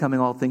not what becoming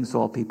all things to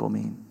all people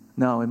mean.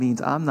 No, it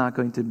means I'm not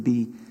going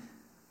to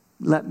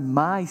let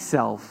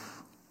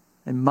myself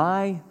and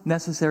my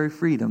necessary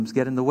freedoms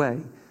get in the way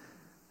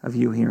of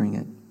you hearing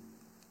it.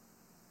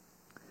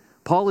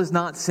 Paul is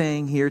not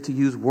saying here to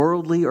use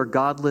worldly or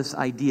godless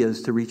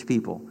ideas to reach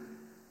people.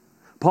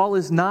 Paul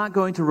is not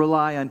going to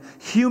rely on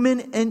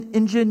human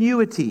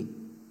ingenuity,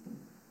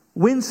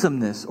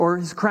 winsomeness, or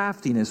his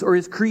craftiness, or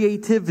his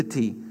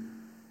creativity.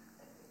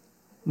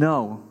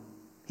 No,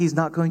 he's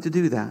not going to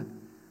do that.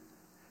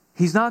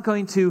 He's not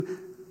going to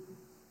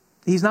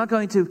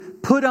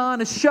put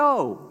on a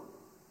show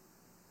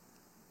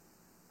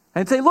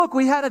and say, look,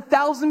 we had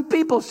 1,000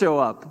 people show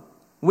up.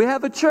 We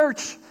have a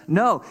church.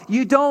 No,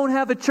 you don't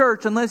have a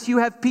church unless you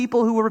have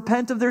people who will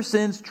repent of their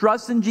sins,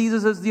 trust in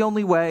Jesus as the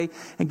only way,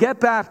 and get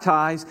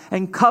baptized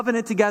and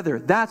covenant together.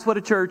 That's what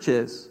a church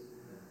is.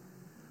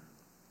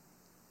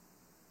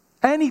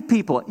 Any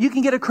people. You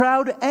can get a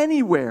crowd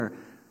anywhere.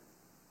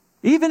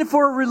 Even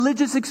for a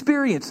religious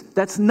experience.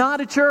 That's not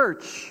a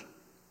church.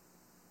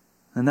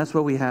 And that's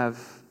what we have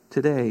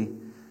today.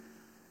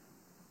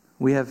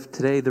 We have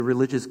today the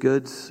religious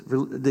goods,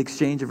 the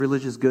exchange of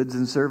religious goods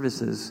and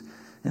services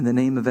in the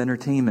name of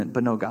entertainment,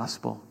 but no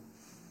gospel.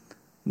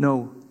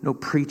 No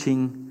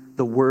preaching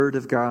the word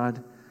of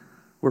God.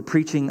 We're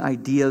preaching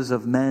ideas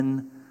of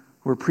men.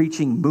 We're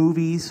preaching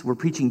movies. We're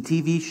preaching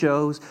TV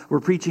shows.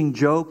 We're preaching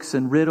jokes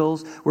and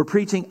riddles. We're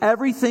preaching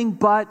everything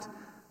but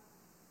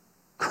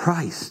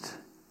Christ.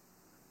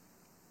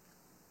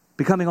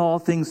 Becoming all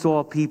things to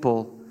all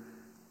people.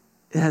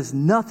 It has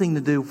nothing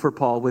to do for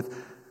Paul with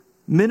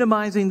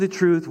minimizing the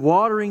truth,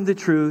 watering the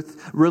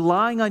truth,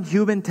 relying on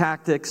human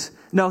tactics.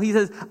 No, he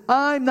says,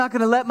 I'm not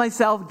going to let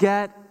myself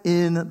get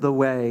in the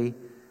way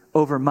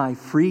over my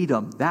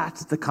freedom.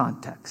 That's the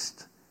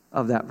context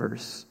of that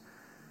verse.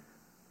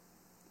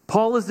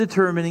 Paul is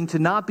determining to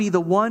not be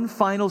the one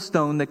final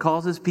stone that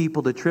causes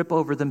people to trip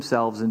over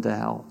themselves into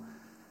hell.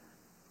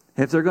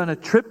 If they're going to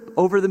trip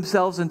over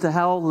themselves into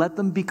hell, let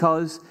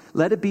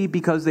it be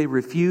because they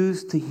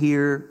refuse to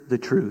hear the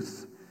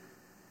truth.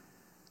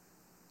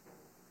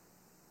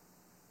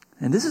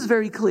 And this is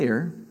very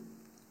clear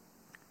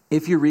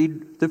if you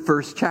read the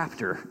first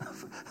chapter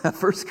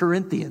of 1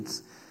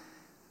 Corinthians,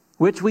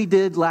 which we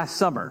did last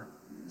summer.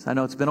 So I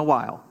know it's been a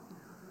while.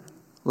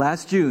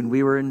 Last June,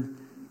 we were in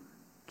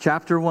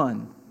chapter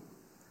 1.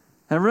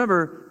 And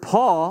remember,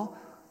 Paul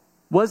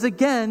was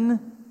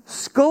again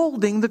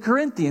scolding the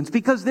Corinthians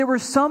because there were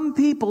some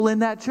people in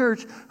that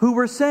church who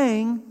were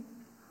saying,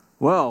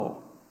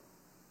 well,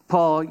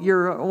 Paul,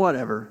 you're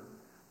whatever,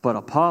 but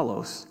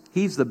Apollos,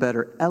 he's the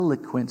better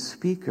eloquent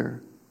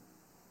speaker.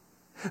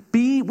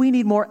 We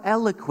need more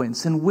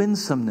eloquence and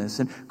winsomeness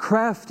and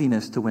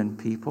craftiness to win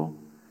people.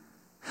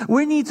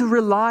 We need to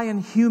rely on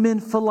human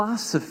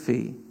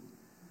philosophy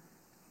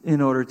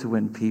in order to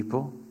win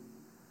people.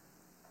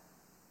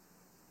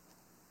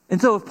 And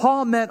so if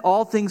Paul meant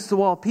all things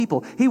to all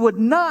people, he would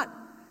not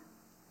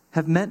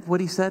have meant what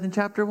he said in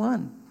chapter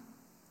 1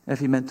 if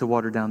he meant to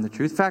water down the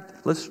truth. In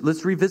fact,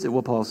 let's revisit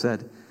what Paul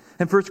said.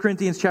 In 1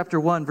 Corinthians chapter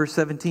 1, verse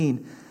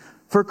 17,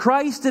 for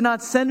Christ did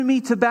not send me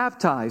to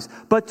baptize,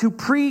 but to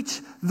preach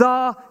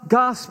the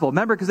gospel.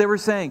 Remember, because they were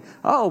saying,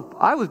 oh,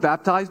 I was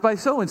baptized by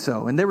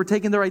so-and-so, and they were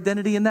taking their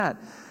identity in that.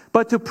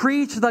 But to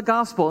preach the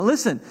gospel, and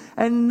listen,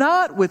 and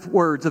not with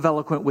words of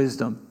eloquent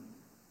wisdom,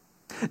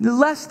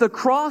 lest the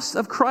cross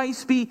of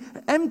Christ be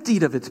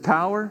emptied of its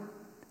power.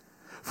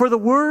 For the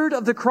word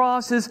of the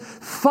cross is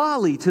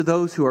folly to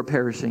those who are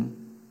perishing.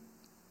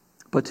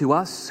 But to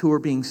us who are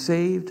being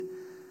saved,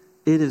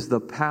 it is the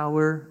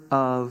power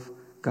of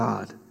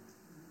God.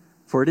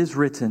 For it is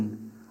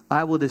written,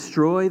 I will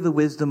destroy the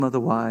wisdom of the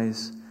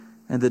wise,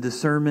 and the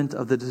discernment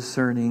of the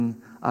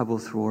discerning I will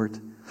thwart.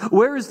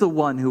 Where is the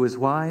one who is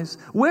wise?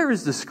 Where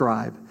is the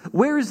scribe?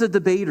 Where is the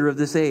debater of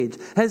this age?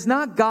 Has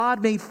not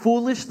God made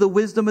foolish the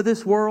wisdom of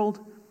this world?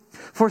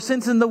 For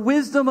since in the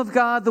wisdom of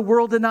God the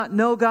world did not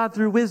know God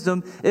through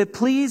wisdom, it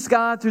pleased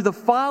God through the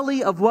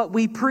folly of what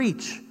we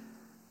preach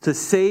to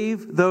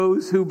save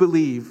those who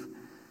believe.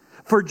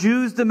 For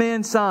Jews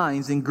demand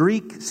signs and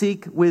Greeks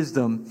seek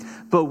wisdom,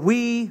 but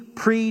we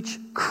preach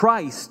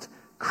Christ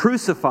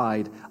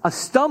crucified, a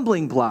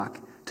stumbling block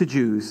to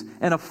Jews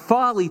and a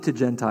folly to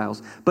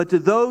Gentiles. But to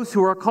those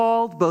who are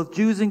called, both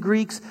Jews and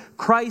Greeks,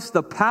 Christ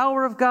the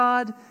power of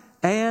God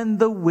and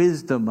the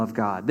wisdom of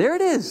God. There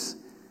it is.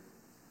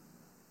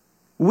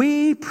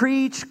 We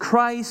preach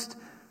Christ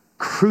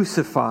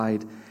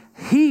crucified.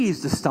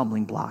 He's the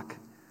stumbling block.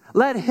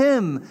 Let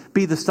him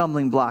be the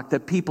stumbling block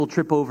that people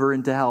trip over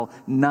into hell,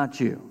 not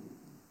you.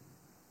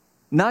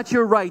 Not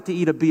your right to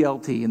eat a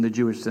BLT in the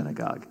Jewish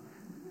synagogue.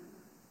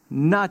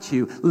 Not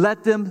you.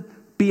 Let them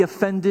be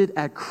offended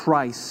at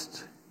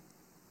Christ.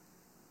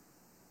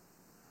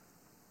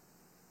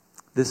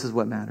 This is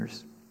what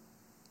matters.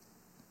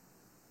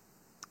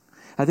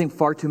 I think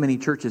far too many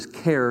churches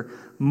care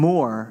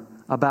more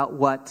about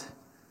what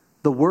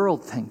the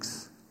world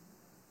thinks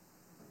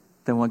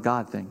than what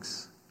God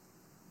thinks.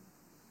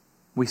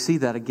 We see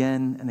that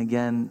again and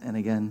again and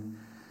again.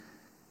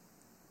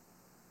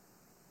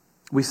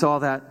 We saw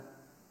that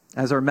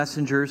as our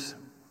messengers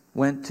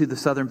went to the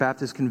Southern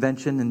Baptist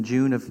Convention in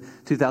June of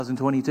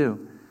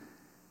 2022.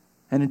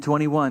 And in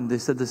 21, they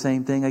said the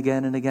same thing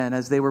again and again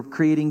as they were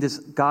creating this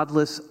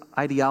godless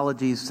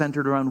ideologies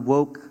centered around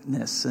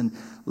wokeness and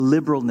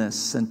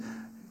liberalness and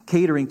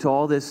catering to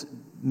all this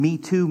Me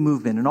Too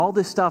movement and all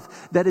this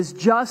stuff that is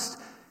just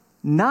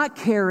not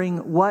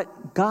caring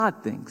what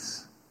God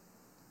thinks,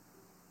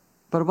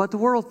 but what the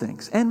world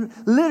thinks. And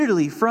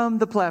literally from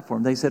the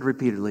platform, they said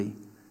repeatedly,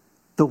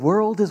 the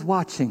world is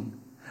watching.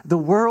 The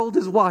world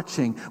is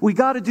watching. We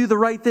got to do the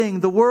right thing.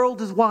 The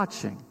world is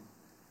watching.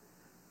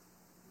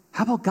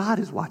 How about God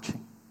is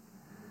watching?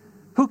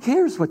 Who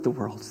cares what the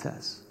world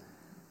says?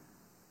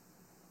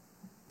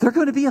 They're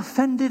going to be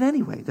offended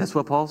anyway. That's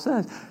what Paul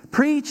says.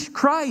 Preach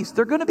Christ.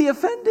 They're going to be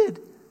offended.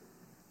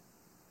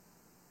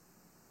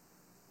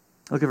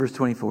 Look at verse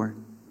 24.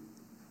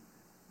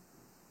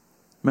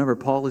 Remember,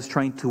 Paul is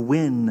trying to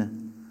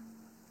win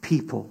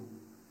people.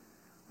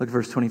 Look at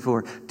verse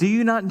 24. Do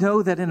you not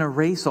know that in a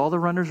race all the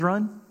runners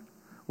run?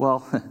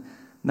 Well,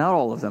 not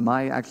all of them.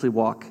 I actually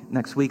walk.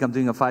 Next week I'm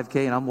doing a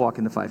 5K and I'm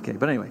walking the 5K.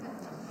 But anyway,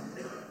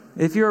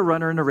 if you're a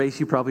runner in a race,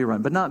 you probably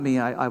run. But not me.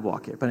 I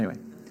walk it. But anyway.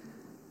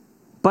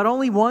 But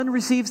only one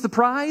receives the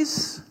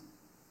prize?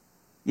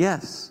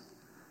 Yes.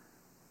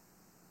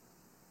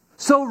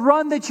 So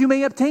run that you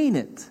may obtain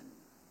it.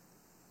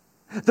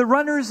 The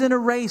runners in a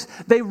race,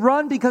 they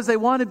run because they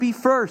want to be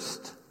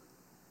first.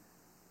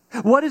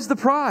 What is the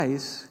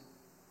prize?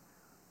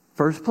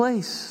 First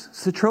place.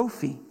 It's a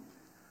trophy.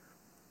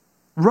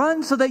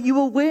 Run so that you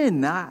will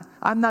win.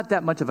 I'm not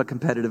that much of a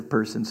competitive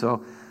person,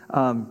 so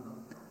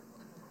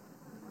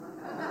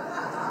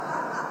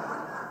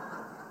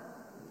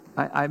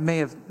I may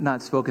have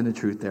not spoken the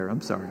truth there.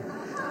 I'm sorry.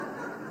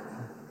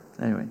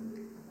 Anyway.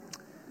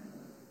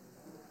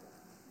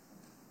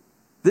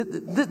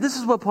 This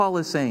is what Paul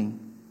is saying.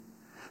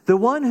 The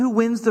one who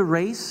wins the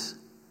race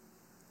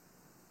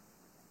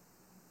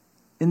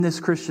in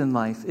this Christian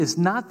life is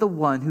not the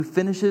one who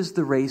finishes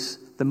the race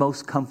the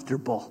most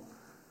comfortable,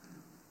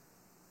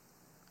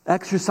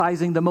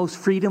 exercising the most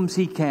freedoms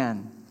he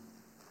can.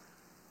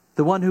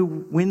 The one who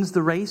wins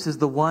the race is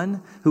the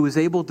one who is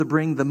able to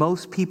bring the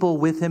most people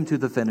with him to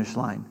the finish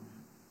line.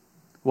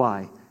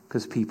 Why?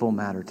 Because people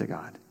matter to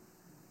God.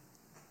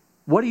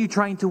 What are you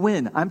trying to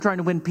win? I'm trying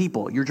to win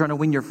people. You're trying to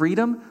win your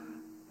freedom?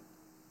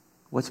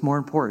 What's more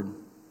important?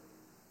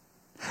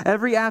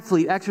 Every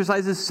athlete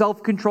exercises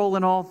self-control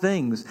in all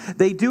things.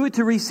 They do it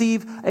to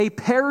receive a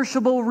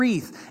perishable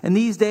wreath. In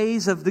these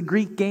days of the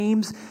Greek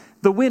games,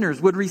 the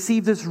winners would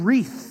receive this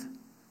wreath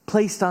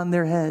placed on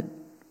their head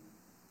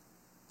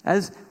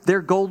as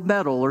their gold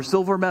medal or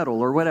silver medal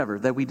or whatever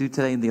that we do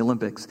today in the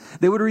Olympics.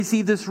 They would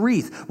receive this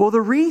wreath. Well,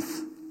 the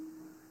wreath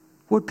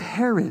would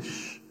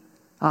perish,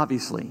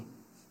 obviously.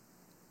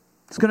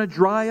 It's going to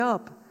dry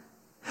up.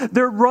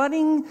 They're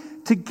running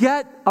to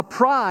get a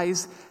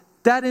prize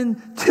that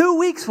in 2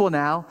 weeks from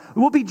now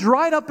will be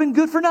dried up and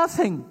good for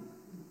nothing.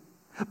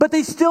 But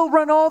they still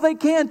run all they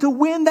can to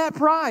win that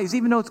prize,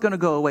 even though it's going to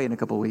go away in a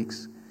couple of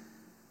weeks.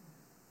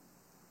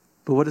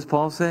 But what does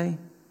Paul say?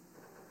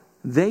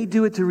 They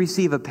do it to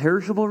receive a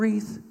perishable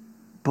wreath,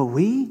 but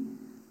we,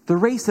 the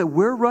race that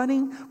we're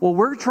running, well,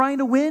 we're trying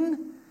to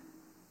win,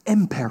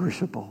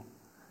 imperishable.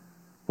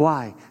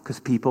 Why? Because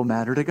people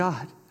matter to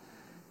God.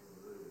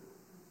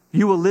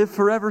 You will live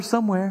forever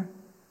somewhere.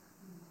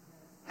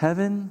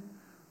 Heaven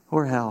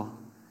or hell.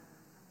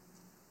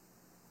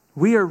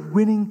 We are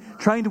winning,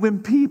 trying to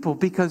win people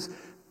because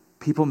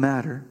people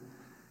matter.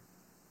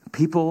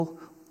 People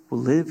will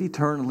live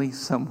eternally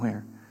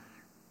somewhere.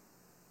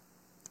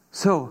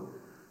 So,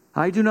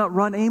 I do not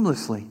run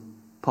aimlessly,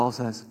 Paul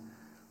says.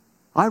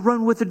 I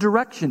run with a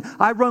direction.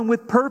 I run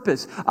with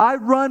purpose. I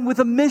run with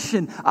a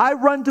mission. I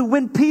run to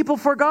win people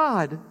for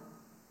God.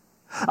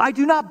 I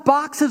do not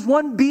box as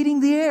one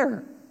beating the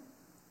air.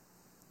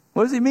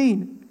 What does he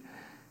mean?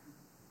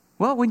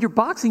 Well, when you're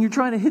boxing, you're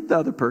trying to hit the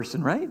other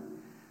person, right?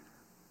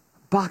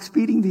 Box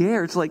beating the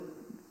air. It's like,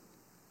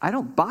 I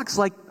don't box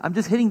like I'm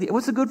just hitting the air.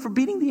 What's the good for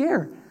beating the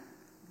air?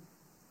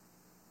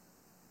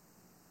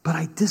 But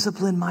I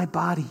discipline my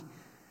body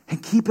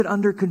and keep it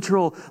under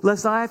control,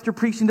 lest I, after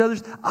preaching to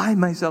others, I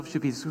myself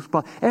should be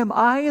disqualified. Am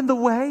I in the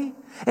way?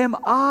 Am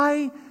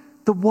I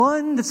the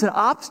one that's an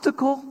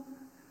obstacle?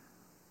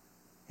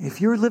 If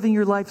you're living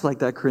your life like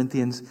that,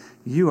 Corinthians,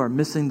 you are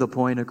missing the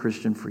point of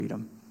Christian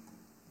freedom.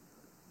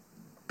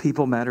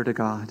 People matter to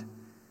God.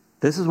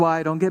 This is why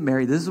I don't get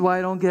married. This is why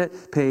I don't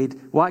get paid.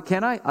 Why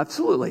can't I?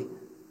 Absolutely.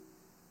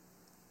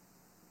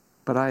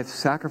 But I've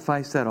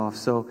sacrificed that off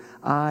so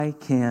I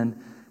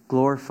can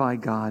glorify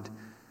God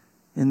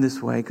in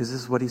this way because this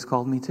is what he's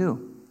called me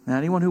to. Now,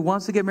 anyone who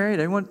wants to get married,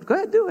 anyone, go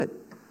ahead, do it.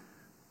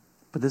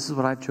 But this is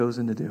what I've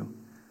chosen to do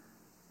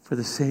for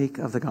the sake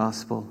of the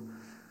gospel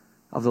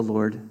of the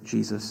Lord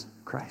Jesus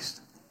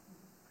Christ.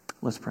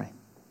 Let's pray.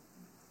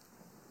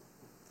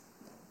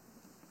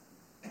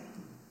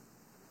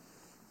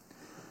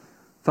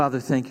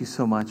 Father, thank you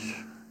so much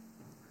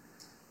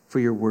for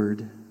your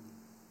word.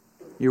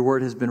 Your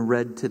word has been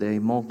read today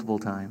multiple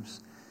times.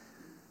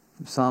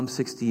 From Psalm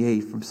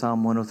 68, from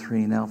Psalm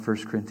 103, now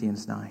 1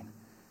 Corinthians 9.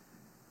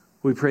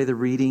 We pray the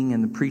reading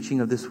and the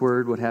preaching of this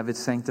word would have its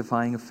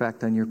sanctifying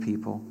effect on your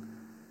people,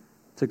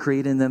 to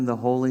create in them the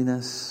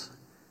holiness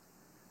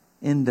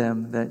in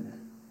them that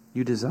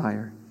you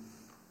desire.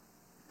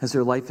 As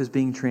their life is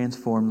being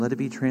transformed, let it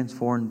be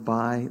transformed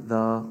by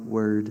the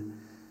word.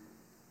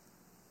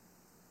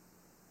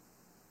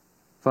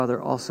 Father,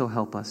 also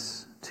help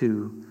us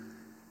to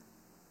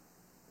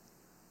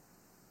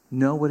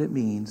know what it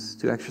means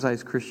to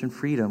exercise Christian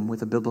freedom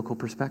with a biblical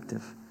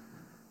perspective,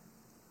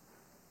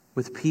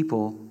 with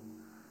people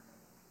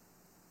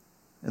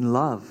in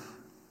love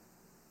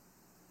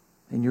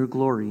and your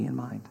glory in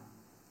mind.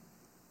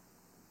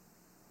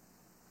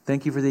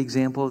 Thank you for the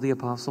example of the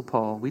Apostle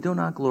Paul. We do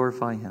not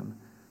glorify him,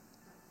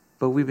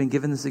 but we've been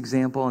given this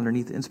example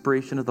underneath the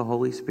inspiration of the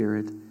Holy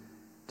Spirit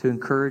to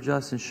encourage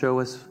us and show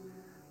us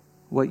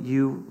what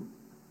you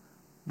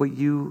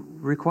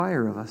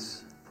require of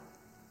us.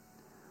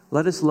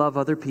 Let us love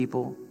other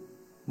people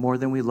more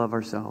than we love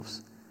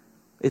ourselves.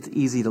 It's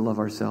easy to love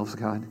ourselves,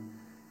 God.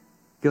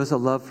 Give us a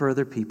love for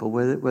other people,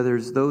 whether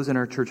it's those in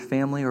our church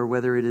family or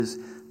whether it is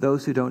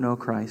those who don't know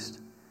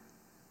Christ.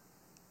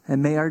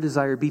 And may our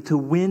desire be to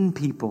win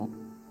people.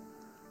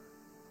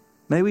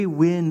 May we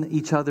win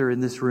each other in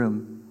this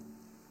room.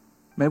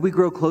 May we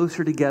grow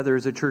closer together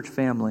as a church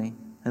family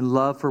and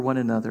love for one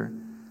another.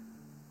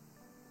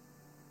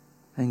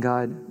 And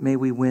God, may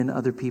we win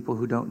other people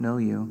who don't know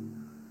you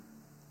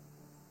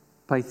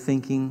by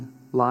thinking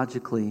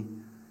logically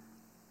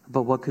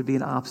about what could be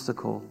an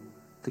obstacle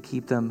to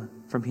keep them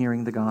from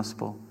hearing the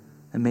gospel.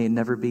 And may it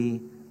never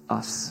be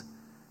us.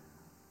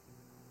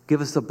 Give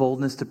us the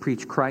boldness to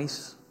preach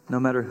Christ, no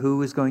matter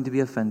who is going to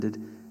be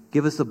offended.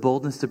 Give us the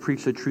boldness to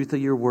preach the truth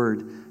of your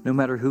word, no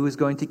matter who is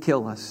going to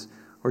kill us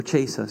or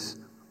chase us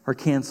or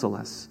cancel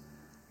us.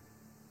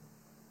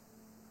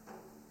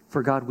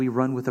 For God, we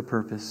run with a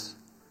purpose.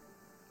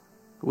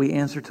 We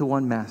answer to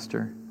one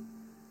master,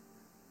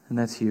 and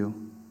that's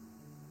you.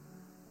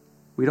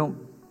 We don't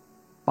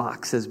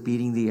box as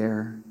beating the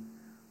air.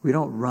 We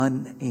don't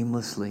run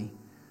aimlessly.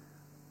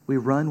 We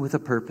run with a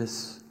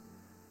purpose.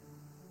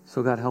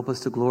 So God, help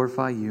us to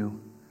glorify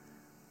you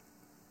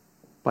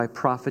by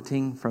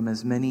profiting from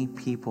as many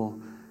people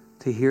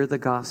to hear the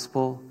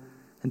gospel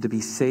and to be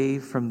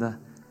saved from the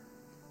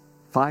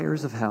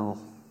fires of hell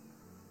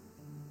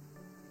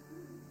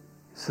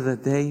so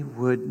that they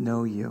would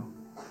know you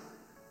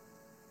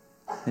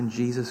and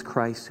Jesus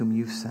Christ whom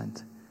you've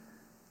sent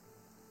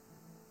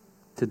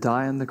to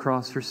die on the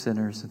cross for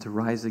sinners and to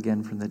rise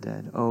again from the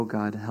dead. Oh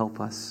God, help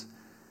us.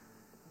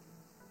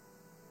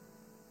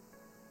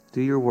 Do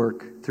your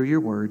work through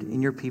your word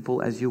in your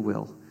people as you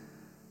will.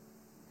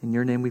 In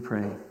your name we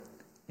pray.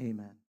 Amen.